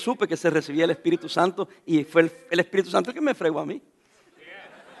después supe que se recibía el Espíritu Santo y fue el Espíritu Santo el que me fregó a mí.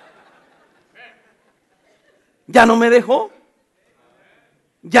 Ya no me dejó.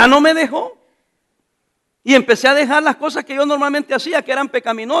 Y empecé a dejar las cosas que yo normalmente hacía, que eran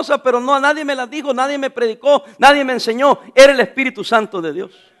pecaminosas, pero no, nadie me las dijo, nadie me predicó, nadie me enseñó. Era el Espíritu Santo de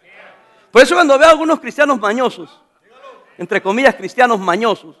Dios. Por eso cuando veo a algunos cristianos mañosos, entre comillas cristianos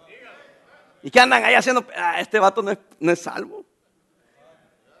mañosos, y que andan ahí haciendo, este vato no es salvo.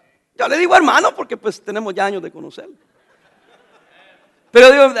 Yo le digo hermano porque pues tenemos ya años de conocerlo.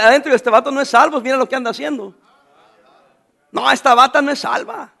 Pero digo, adentro de este vato no es salvo, mira lo que anda haciendo. No, esta bata no es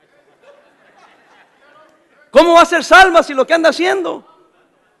salva. ¿Cómo va a ser salva si lo que anda haciendo?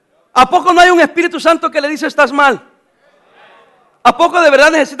 ¿A poco no hay un Espíritu Santo que le dice estás mal? ¿A poco de verdad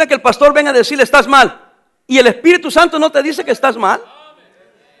necesita que el pastor venga a decirle estás mal? ¿Y el Espíritu Santo no te dice que estás mal?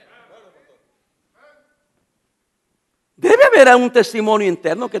 Debe haber un testimonio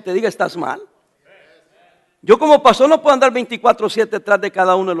interno que te diga estás mal. Yo como pastor no puedo andar 24/7 detrás de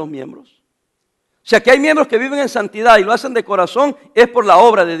cada uno de los miembros. O sea que hay miembros que viven en santidad y lo hacen de corazón, es por la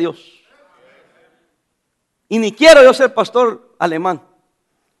obra de Dios. Y ni quiero yo ser pastor alemán.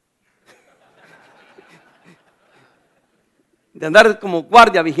 De andar como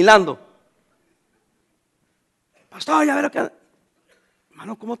guardia vigilando. Pastor, ya verás que...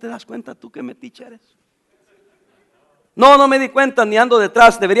 Hermano, ¿cómo te das cuenta tú que metiche eres? No me di cuenta ni ando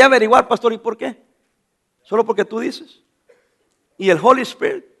detrás. Debería averiguar, pastor, ¿y por qué? Solo porque tú dices. Y el Holy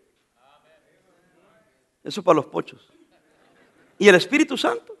Spirit. Eso para los pochos. Y el Espíritu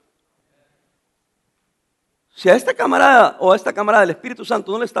Santo. Si a esta camarada o a esta camarada del Espíritu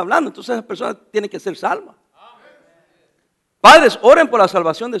Santo no le está hablando, entonces esa persona tiene que ser salva. Padres, oren por la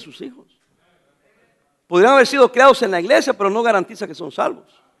salvación de sus hijos. Podrían haber sido creados en la iglesia, pero no garantiza que son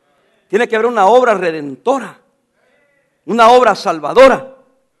salvos. Tiene que haber una obra redentora, una obra salvadora,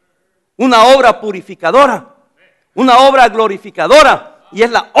 una obra purificadora, una obra glorificadora. Y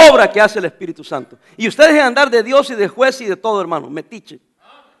es la obra que hace el Espíritu Santo. Y ustedes deben andar de Dios y de juez y de todo, hermano, metiche.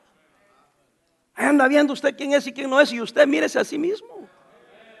 Ahí anda viendo usted quién es y quién no es, y usted mírese a sí mismo.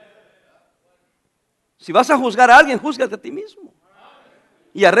 Si vas a juzgar a alguien, júzgate a ti mismo.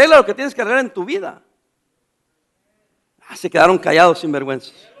 Y arregla lo que tienes que arreglar en tu vida. Se quedaron callados sin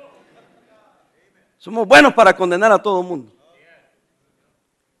vergüenza. Somos buenos para condenar a todo el mundo.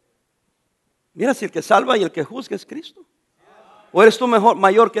 Mira, si el que salva y el que juzga es Cristo. ¿O eres tú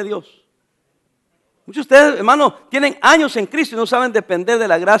mayor que Dios? Muchos de ustedes, hermano, tienen años en Cristo y no saben depender de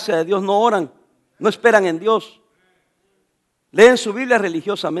la gracia de Dios. No oran, no esperan en Dios. Leen su Biblia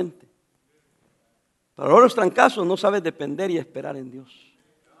religiosamente. Pero ahora los trancazos no saben depender y esperar en Dios.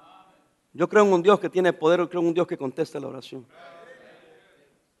 Yo creo en un Dios que tiene poder, yo creo en un Dios que contesta la oración.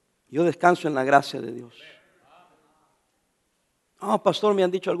 Yo descanso en la gracia de Dios. Pastor, me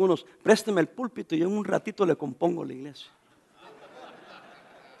han dicho algunos, présteme el púlpito y yo en un ratito le compongo la iglesia.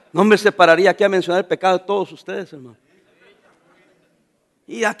 No me separaría aquí a mencionar el pecado de todos ustedes, hermano.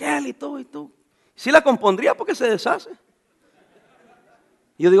 Y aquel y tú y tú. Sí la compondría porque se deshace.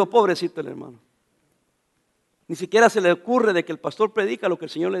 Y yo digo, pobrecito el hermano. Ni siquiera se le ocurre de que el pastor predica lo que el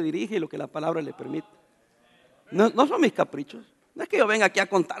Señor le dirige y lo que la palabra le permite. No son mis caprichos. No es que yo venga aquí a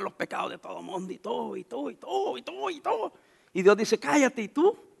contar los pecados de todo el mundo y todo, y todo, y todo, y todo, y todo. Y Dios dice, cállate, ¿y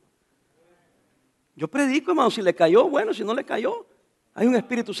tú? Yo predico, hermano, si le cayó, bueno, si no le cayó, hay un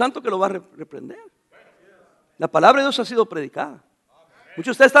Espíritu Santo que lo va a reprender. La palabra de Dios ha sido predicada. Muchos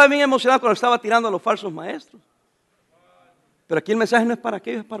de ustedes estaban bien emocionados cuando estaba tirando a los falsos maestros. Pero aquí el mensaje no es para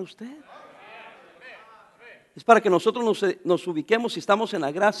aquellos, es para usted. Es para que nosotros nos ubiquemos si estamos en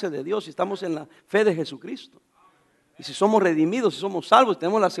la gracia de Dios, si estamos en la fe de Jesucristo. Y si somos redimidos, si somos salvos, si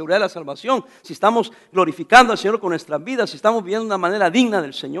tenemos la seguridad de la salvación, si estamos glorificando al Señor con nuestras vidas, si estamos viviendo de una manera digna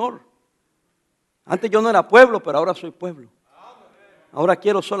del Señor. Antes yo no era pueblo, pero ahora soy pueblo. Ahora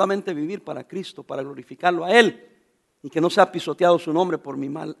quiero solamente vivir para Cristo, para glorificarlo a Él y que no sea pisoteado su nombre por mi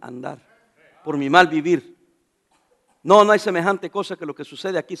mal andar, por mi mal vivir. No hay semejante cosa que lo que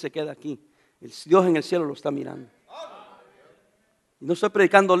sucede aquí se queda aquí. El Dios en el cielo lo está mirando. Y no estoy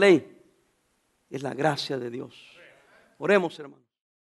predicando ley, es la gracia de Dios. Oremos, hermano.